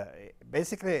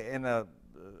 Basically, in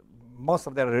most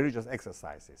of their religious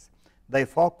exercises, they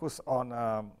focus on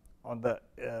the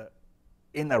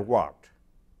inner world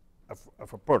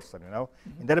of a person.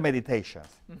 In their meditations,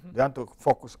 they want to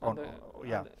focus on the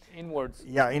inwards.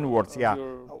 Yeah, inwards. Of Yeah,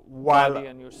 your while body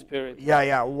and your spirit.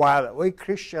 Yeah. While we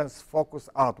Christians focus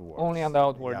outwards. Only on the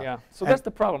outward. Yeah. So that's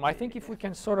the problem. I think if we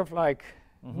can sort of like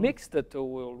mix the two,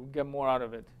 we'll get more out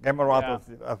of it. Get more out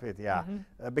of it, yeah.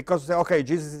 Because, okay,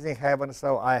 Jesus is in heaven,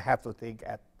 so I have to think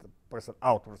at the person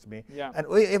outwards me. Yeah. And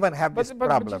we even have this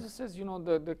problem. But Jesus says,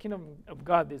 the kingdom of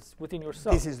God is within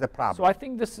yourself. This is the problem. So I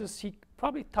think he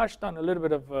probably touched on a little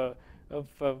bit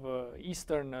of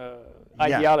Eastern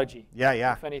ideology,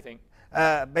 if anything.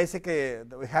 Basically,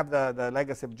 we have the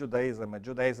legacy of Judaism. And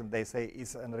Judaism, they say,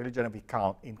 is a religion of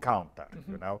encounter,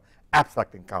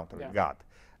 abstract encounter with God.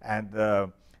 And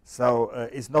so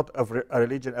it's not a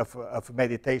religion of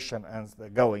meditation and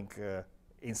going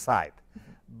inside.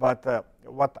 But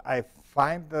what I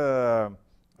find a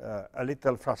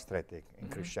little frustrating in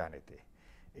Christianity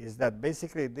is that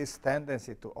basically this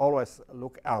tendency to always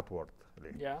look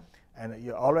outwardly. And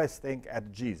you always think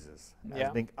at Jesus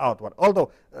as being outward.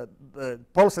 Although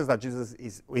Paul says that Jesus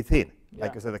is within,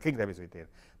 like you said, the kingdom is within.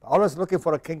 But always looking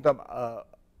for a kingdom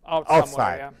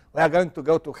outside. We are going to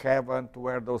go to heaven to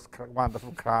wear those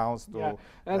wonderful crowns, to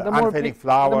and unfading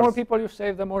flowers. The more people you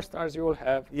save, the more stars you will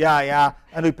have.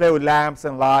 And we play with lambs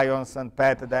and lions and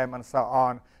pet them and so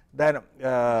on. Then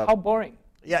how boring.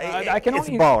 It's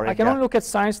boring. I can only look at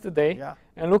science today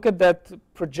and look at that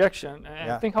projection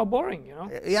and think how boring,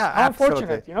 How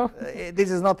unfortunate, this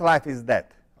is not life, is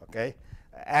death, okay?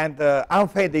 And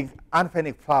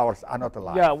unfading flowers are not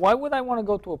alive. Yeah, why would I want to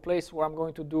go to a place where I'm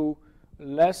going to do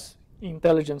less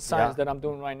intelligent science than I'm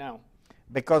doing right now?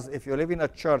 Because if you live in a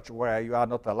church where you are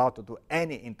not allowed to do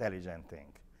any intelligent thing,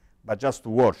 but just to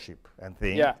worship and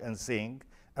think and sing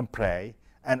and pray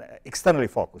and externally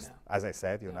focused, as I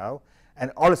said,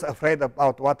 and always afraid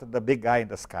about what the big guy in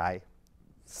the sky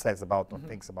says about or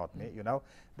thinks about me,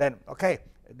 then, okay,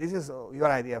 this is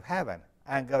your idea of heaven.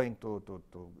 I'm going to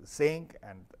sing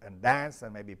and dance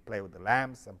and maybe play with the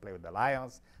lambs and play with the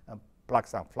lions and pluck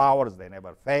some flowers, they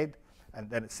never fade, and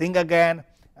then sing again,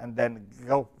 and then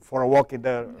go for a walk in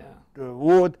the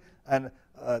wood, and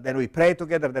then we pray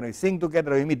together, then we sing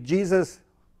together, we meet Jesus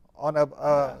on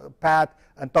a path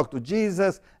and talk to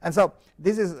Jesus. And so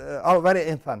this is all very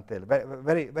infantile,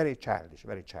 very childish,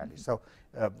 very childish. So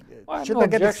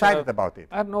shouldn't get excited about it.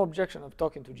 I have no objection of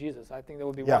talking to Jesus. I think that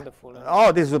would be wonderful.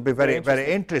 Oh, this would be very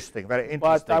interesting, very interesting.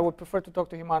 But I would prefer to talk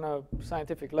to him on a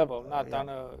scientific level, not on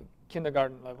a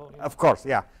kindergarten level. You know? Of course,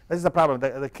 yeah. This is the problem,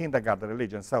 the kindergarten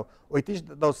religion. So we teach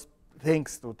those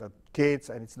things to the kids,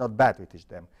 and it's not bad we teach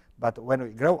them. But when we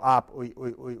grow up, we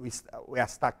are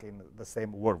stuck in the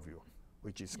same worldview,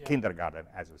 which is kindergarten,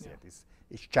 as you said.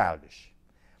 It's childish.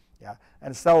 Yeah.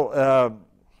 And so,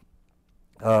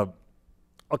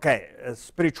 okay,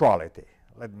 spirituality.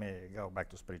 Let me go back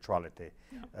to spirituality.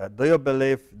 Yeah. Do you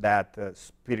believe that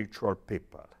spiritual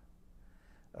people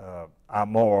are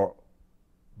more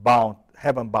bound,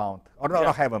 heaven-bound, or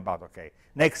not heaven-bound, okay,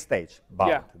 next stage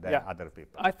bound than other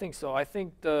people? I think so. I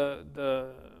think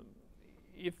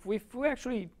if we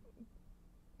actually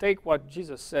take what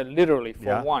Jesus said literally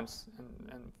for once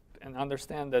and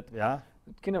understand that the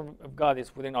kingdom of God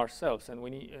is within ourselves, and we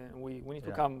need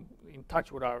to come in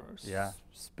touch with our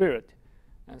spirit,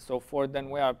 and so forth, then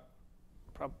we are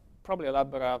probably a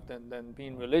lot better off than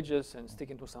being religious and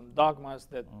sticking to some dogmas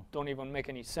that don't even make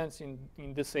any sense in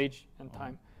this age and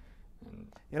time. And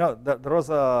you know, there was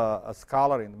a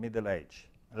scholar in the Middle Age,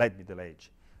 late Middle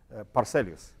Age,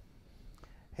 Paracelsus.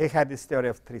 He had this theory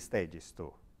of 3 stages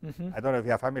too. I don't know if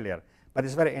you are familiar, but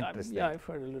it's very interesting. Yeah, I've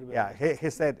heard a little bit. Yeah, he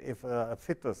said if a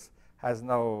fetus has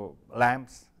no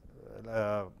limbs,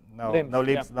 no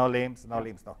limbs,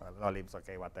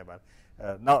 okay, whatever.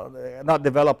 Not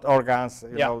developed organs,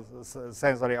 you know,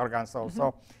 sensory organs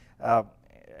also.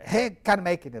 He can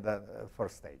make it in the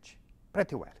first stage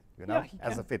pretty well, you know,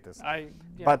 as a fetus.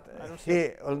 But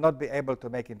he will not be able to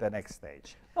make it the next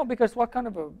stage. No, because what kind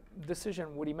of a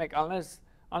decision would he make unless,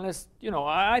 you know,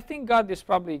 I think God is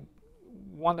probably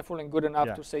wonderful and good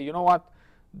enough to say, you know what,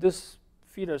 this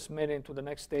fetus made it into the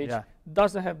next stage,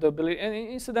 doesn't have the ability. And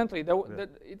incidentally,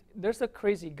 there's a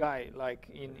crazy guy, like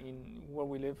in where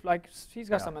we live, like he's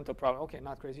got some mental problem. Okay,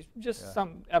 not crazy, just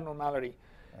some abnormality.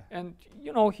 And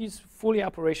you know, he's fully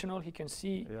operational. He can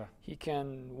see, he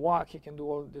can walk, he can do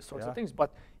all these sorts of things,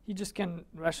 but he just can't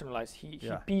rationalize. He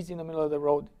pees in the middle of the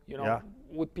road, you know,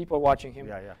 with people watching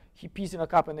him. He pees in a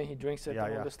cup and then he drinks it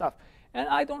and all this stuff. And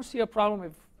I don't see a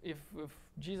problem if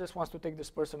Jesus wants to take this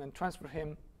person and transfer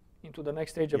him into the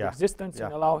next stage of existence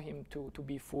and allow him to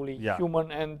be fully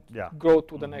human and grow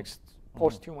to the next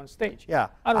post-human stage. I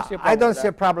don't see a problem. I don't see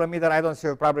a problem either. I don't see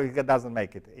a problem if he doesn't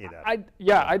make it either. I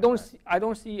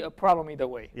don't see a problem either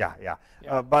way.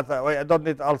 But I don't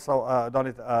need also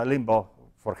limbo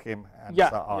for him and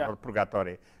so on, or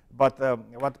purgatory. But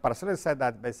what Paracelsus said,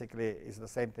 that basically is the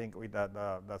same thing with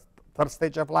the third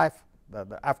stage of life,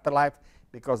 the afterlife.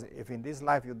 Because if in this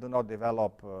life you do not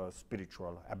develop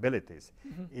spiritual abilities,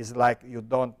 it's like you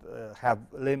don't have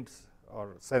limbs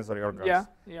or sensory organs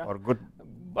or good.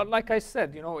 But like I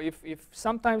said, you know, if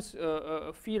sometimes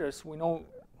a fetus, we know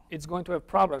it's going to have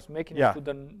problems making it to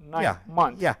the 9th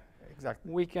month.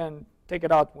 Exactly. We can take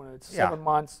it out when it's 7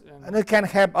 months. And it can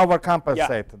help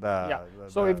overcompensate the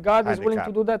so if God is willing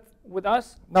to do that with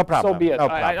us, no problem. So be it. No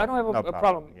I don't have a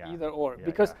problem Yeah. either or.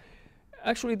 Because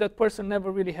actually that person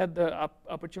never really had the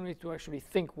opportunity to actually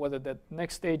think whether that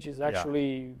next stage is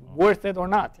actually worth it or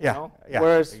not. You know?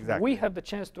 Whereas we have the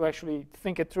chance to actually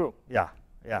think it through. You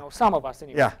know, some of us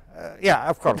anyway.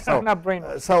 Of course. So, not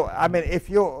brainwashed. So I mean, if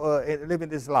you live in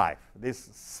this life, this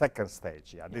second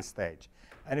stage, this stage,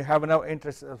 and you have no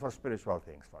interest for spiritual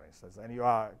things, for instance, and you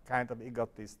are kind of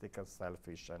egotistic and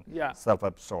selfish and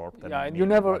self-absorbed. And you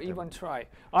never even try.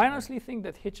 I honestly think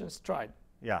that Hitchens tried.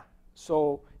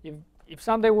 So if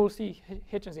someday we'll see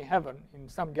Hitchens in heaven, in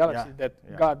some galaxy that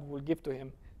God will give to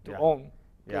him to own,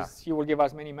 because he will give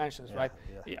us many mansions, right?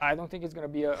 I don't think it's going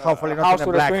to be a house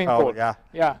with a swimming pool.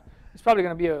 It's probably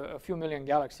going to be a few million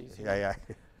galaxies.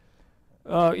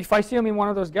 If I see him in one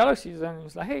of those galaxies and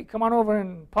he's like, hey, come on over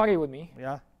and party with me,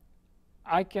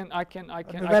 I can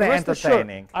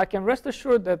rest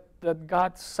assured that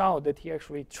God saw that he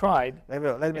actually tried,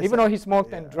 even though he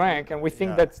smoked and drank, and we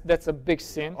think that's a big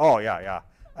sin.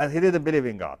 And he didn't believe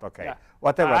in God.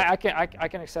 Whatever. I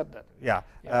can accept that.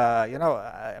 You know,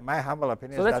 my humble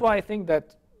opinion. So that's why I think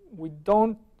that we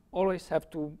don't always have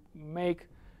to make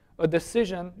a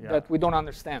decision that we don't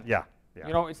understand.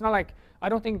 You know, it's not like, I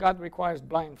don't think God requires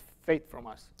blind faith from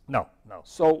us. No.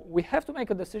 So we have to make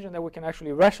a decision that we can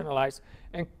actually rationalize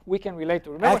and we can relate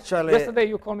to. Remember, yesterday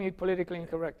you called me politically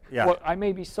incorrect. Well, I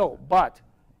may be so, but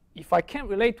if I can't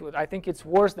relate to it, I think it's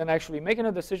worse than actually making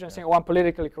a decision saying, oh, I'm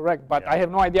politically correct, but I have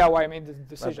no idea why I made this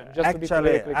decision, just to be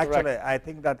politically correct. Actually, I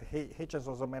think that Hitchens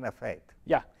was a man of faith.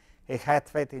 he had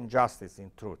faith in justice,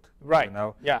 in truth. Right. You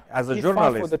know, Yeah. As a He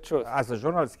journalist, fought for the truth. As a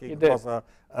journalist, he did. was a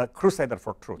crusader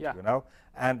for truth. Yeah. You know,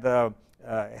 and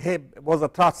he was a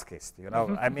Trotskyist. You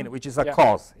know, I mean, which is a Yeah.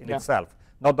 cause in Yeah. itself,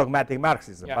 not dogmatic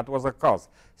Marxism, Yeah. but was a cause.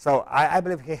 So I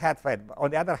believe he had faith. But on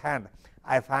the other hand,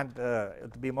 I find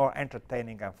it to be more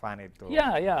entertaining and funny to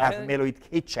have a meal with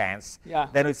hitchens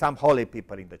than with some holy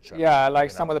people in the church. Yeah,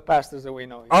 like some of the pastors that we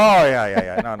know. Oh,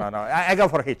 yeah. No. I go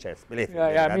for hitchens, believe me.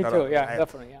 Yeah, me too. Yeah,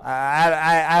 definitely.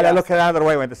 I look another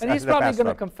way when the And he's probably going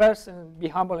to confess and be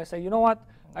humble and say, you know what?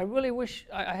 I really wish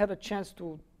I had a chance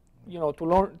to,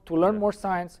 to learn more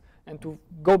science and to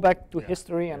go back to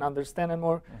history and understand it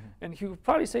more. And he would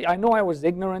probably say, I know I was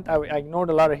ignorant. I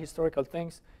ignored a lot of historical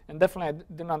things. And definitely I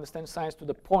didn't understand science to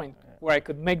the point where I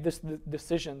could make this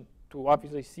decision to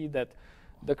obviously see that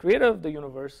the creator of the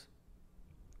universe,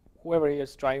 whoever he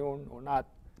is, triune or not,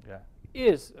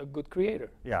 is a good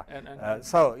creator. Yeah.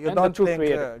 So you don't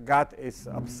think God is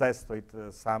obsessed with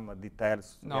some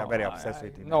details? No, we are very obsessed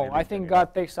with it. No, I think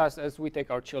God takes us as we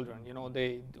take our children. You know,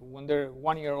 when they're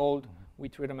 1 year old, we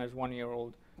treat them as 1 year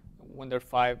old. When they're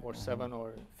 5 or 7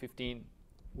 or 15,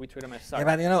 we treat them as such. Yeah,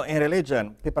 but you know, in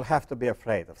religion, people have to be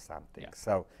afraid of something. Yeah.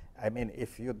 So, I mean,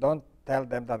 if you don't tell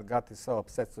them that God is so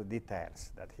obsessed with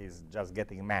details, that he's just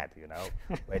getting mad, you know,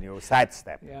 when you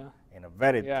sidestep in a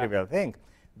very trivial thing,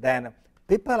 then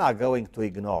people are going to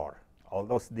ignore all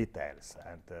those details.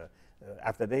 And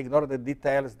after they ignore the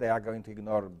details, they are going to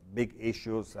ignore big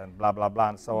issues and blah, blah, blah,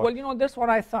 and so on. Well, you know, that's what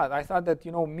I thought. I thought that,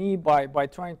 you know, me, by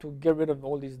trying to get rid of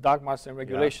all these dogmas and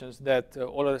regulations, that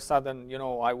all of a sudden, you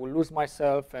know, I will lose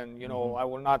myself and, you know, I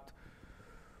will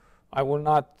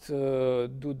not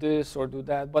do this or do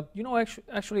that. But, you know,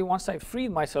 actually once I freed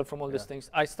myself from all these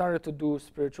things, I started to do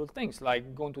spiritual things,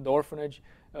 like going to the orphanage,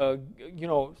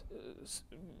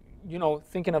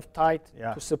 thinking of tithe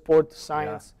to support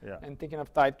science, and thinking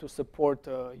of tithe to support,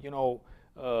 good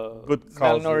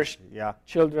malnourished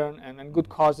children and good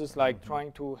causes, like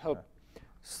trying to help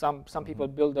some people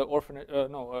build an orphanage,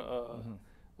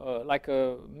 like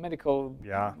a medical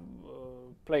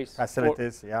place.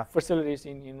 Facilities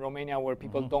in Romania where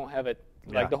people don't have it,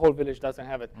 like the whole village doesn't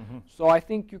have it. So I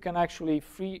think you can actually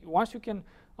once you can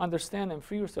understand and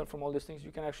free yourself from all these things,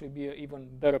 you can actually be an even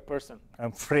better person.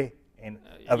 And free. In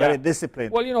a very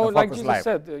disciplined, well, you know, like Jesus life.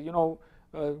 said,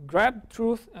 grab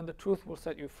truth and the truth will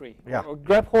set you free. Or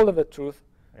grab hold of the truth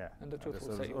and the truth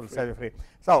will set you free.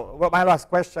 So, well, my last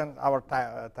question, our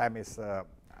time is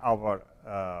over.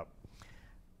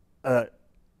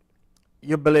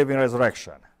 You believe in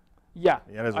resurrection? Yeah,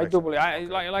 I do believe.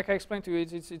 Like I explained to you,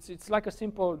 it's like a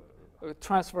simple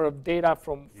transfer of data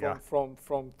from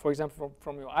for example,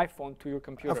 from your iPhone to your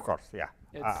computer. Of course,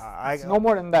 It's no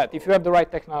more than that, if you have the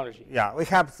right technology. Yeah, we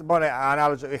have more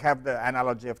analogy. We have the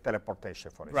analogy of teleportation,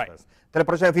 for instance.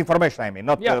 Teleportation of information, I mean,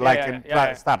 not like in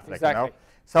Star Trek, exactly. You know?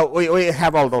 So we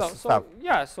have all those stuff.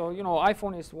 So you know,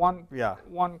 iPhone is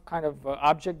one kind of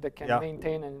object that can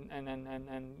maintain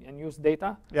and use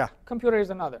data. Computer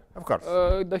is another. Of course.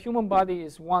 The human body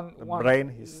is one brain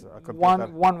is a computer.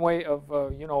 One way of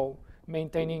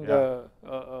maintaining the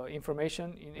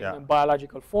information in a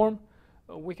biological form.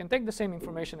 We can take the same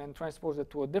information and transpose it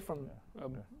to a different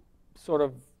sort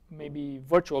of maybe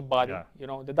virtual body,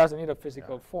 that doesn't need a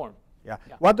physical form.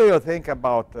 What do you think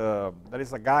about, there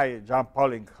is a guy, John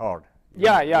Pollinghorn. You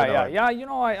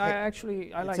know, I like that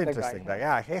guy. It's interesting.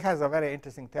 Yeah, he has a very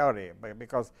interesting theory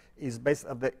because it's based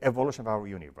on the evolution of our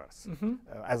universe.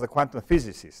 As a quantum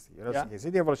physicist, he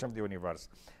sees the evolution of the universe,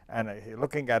 and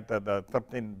looking at the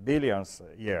 13 billion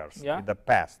years in the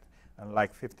past and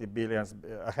like 50 billion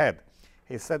ahead,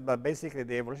 he said that basically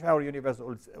the evolution of our universe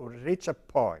will reach a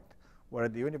point where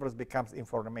the universe becomes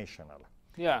informational.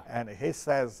 And he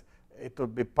says it will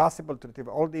be possible to retrieve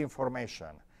all the information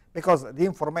because the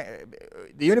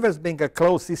universe being a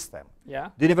closed system,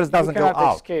 the universe doesn't go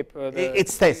out. Escape, it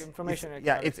stays. Information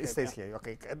it stays here.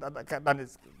 Okay, then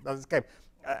it doesn't escape,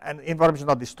 and information is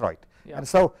not destroyed. And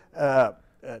so,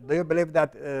 do you believe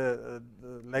that,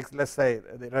 let's say,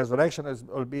 the resurrection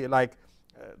will be like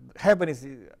heaven is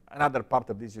another part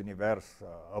of this universe,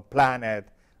 a planet?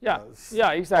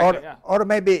 Exactly. Or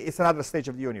maybe it's another stage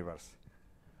of the universe.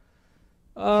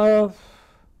 I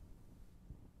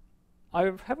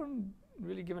haven't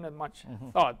really given it much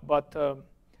thought, but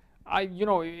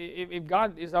if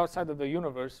God is outside of the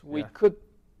universe, we could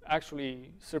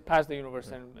actually surpass the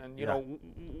universe and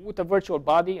with a virtual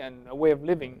body and a way of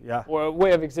living or a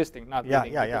way of existing, not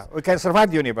living. We can survive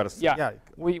the universe.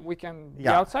 We can be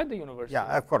outside the universe.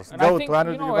 Of course. And I think,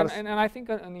 and I think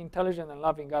an intelligent and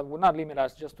loving God would not limit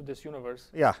us just to this universe.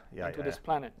 To this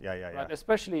planet. Right?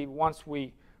 Especially once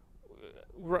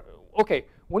okay,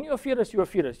 when you're a fetus, you're a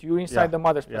fetus. You're inside the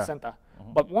mother's placenta.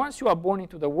 But once you are born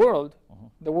into the world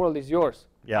is yours.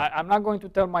 I'm not going to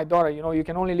tell my daughter, you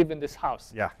can only live in this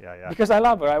house. Because I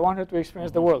love her. I want her to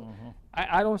experience the world.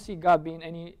 I don't see God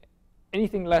being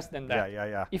anything less than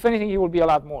that. If anything, he will be a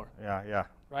lot more.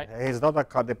 Right? He's not a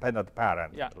codependent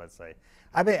parent, let's say.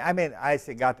 I mean, I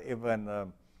see God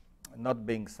even not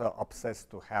being so obsessed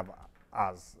to have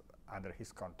us under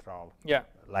his control.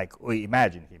 Like we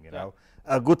imagine him, know.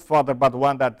 A good father, but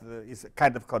one that is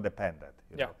kind of codependent.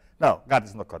 You know. No, God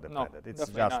is not codependent. No, it's definitely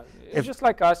just not. It's just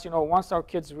like us, once our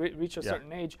kids reach a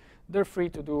certain age, they're free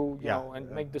to do, and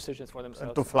make decisions for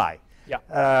themselves. To fly. Yeah.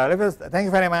 Thank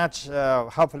you very much.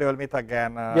 Hopefully we'll meet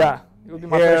again. It will be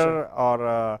my pleasure.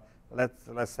 Or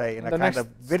let's say in a the kind next of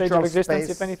virtual stage of existence,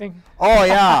 space. if anything. Oh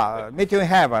yeah, meet you in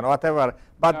heaven, whatever.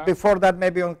 But before that,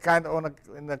 maybe in a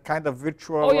kind of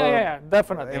virtual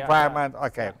definitely environment.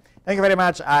 Okay. Thank you very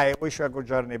much. I wish you a good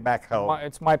journey back home.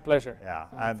 It's my pleasure.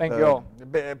 And thank you all.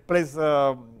 Please,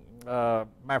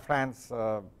 my friends,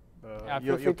 feel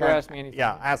free to ask me anything.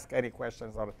 Ask any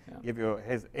questions or give you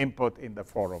his input in the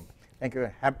forum. Thank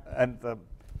you, and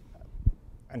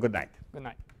good night. Good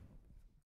night.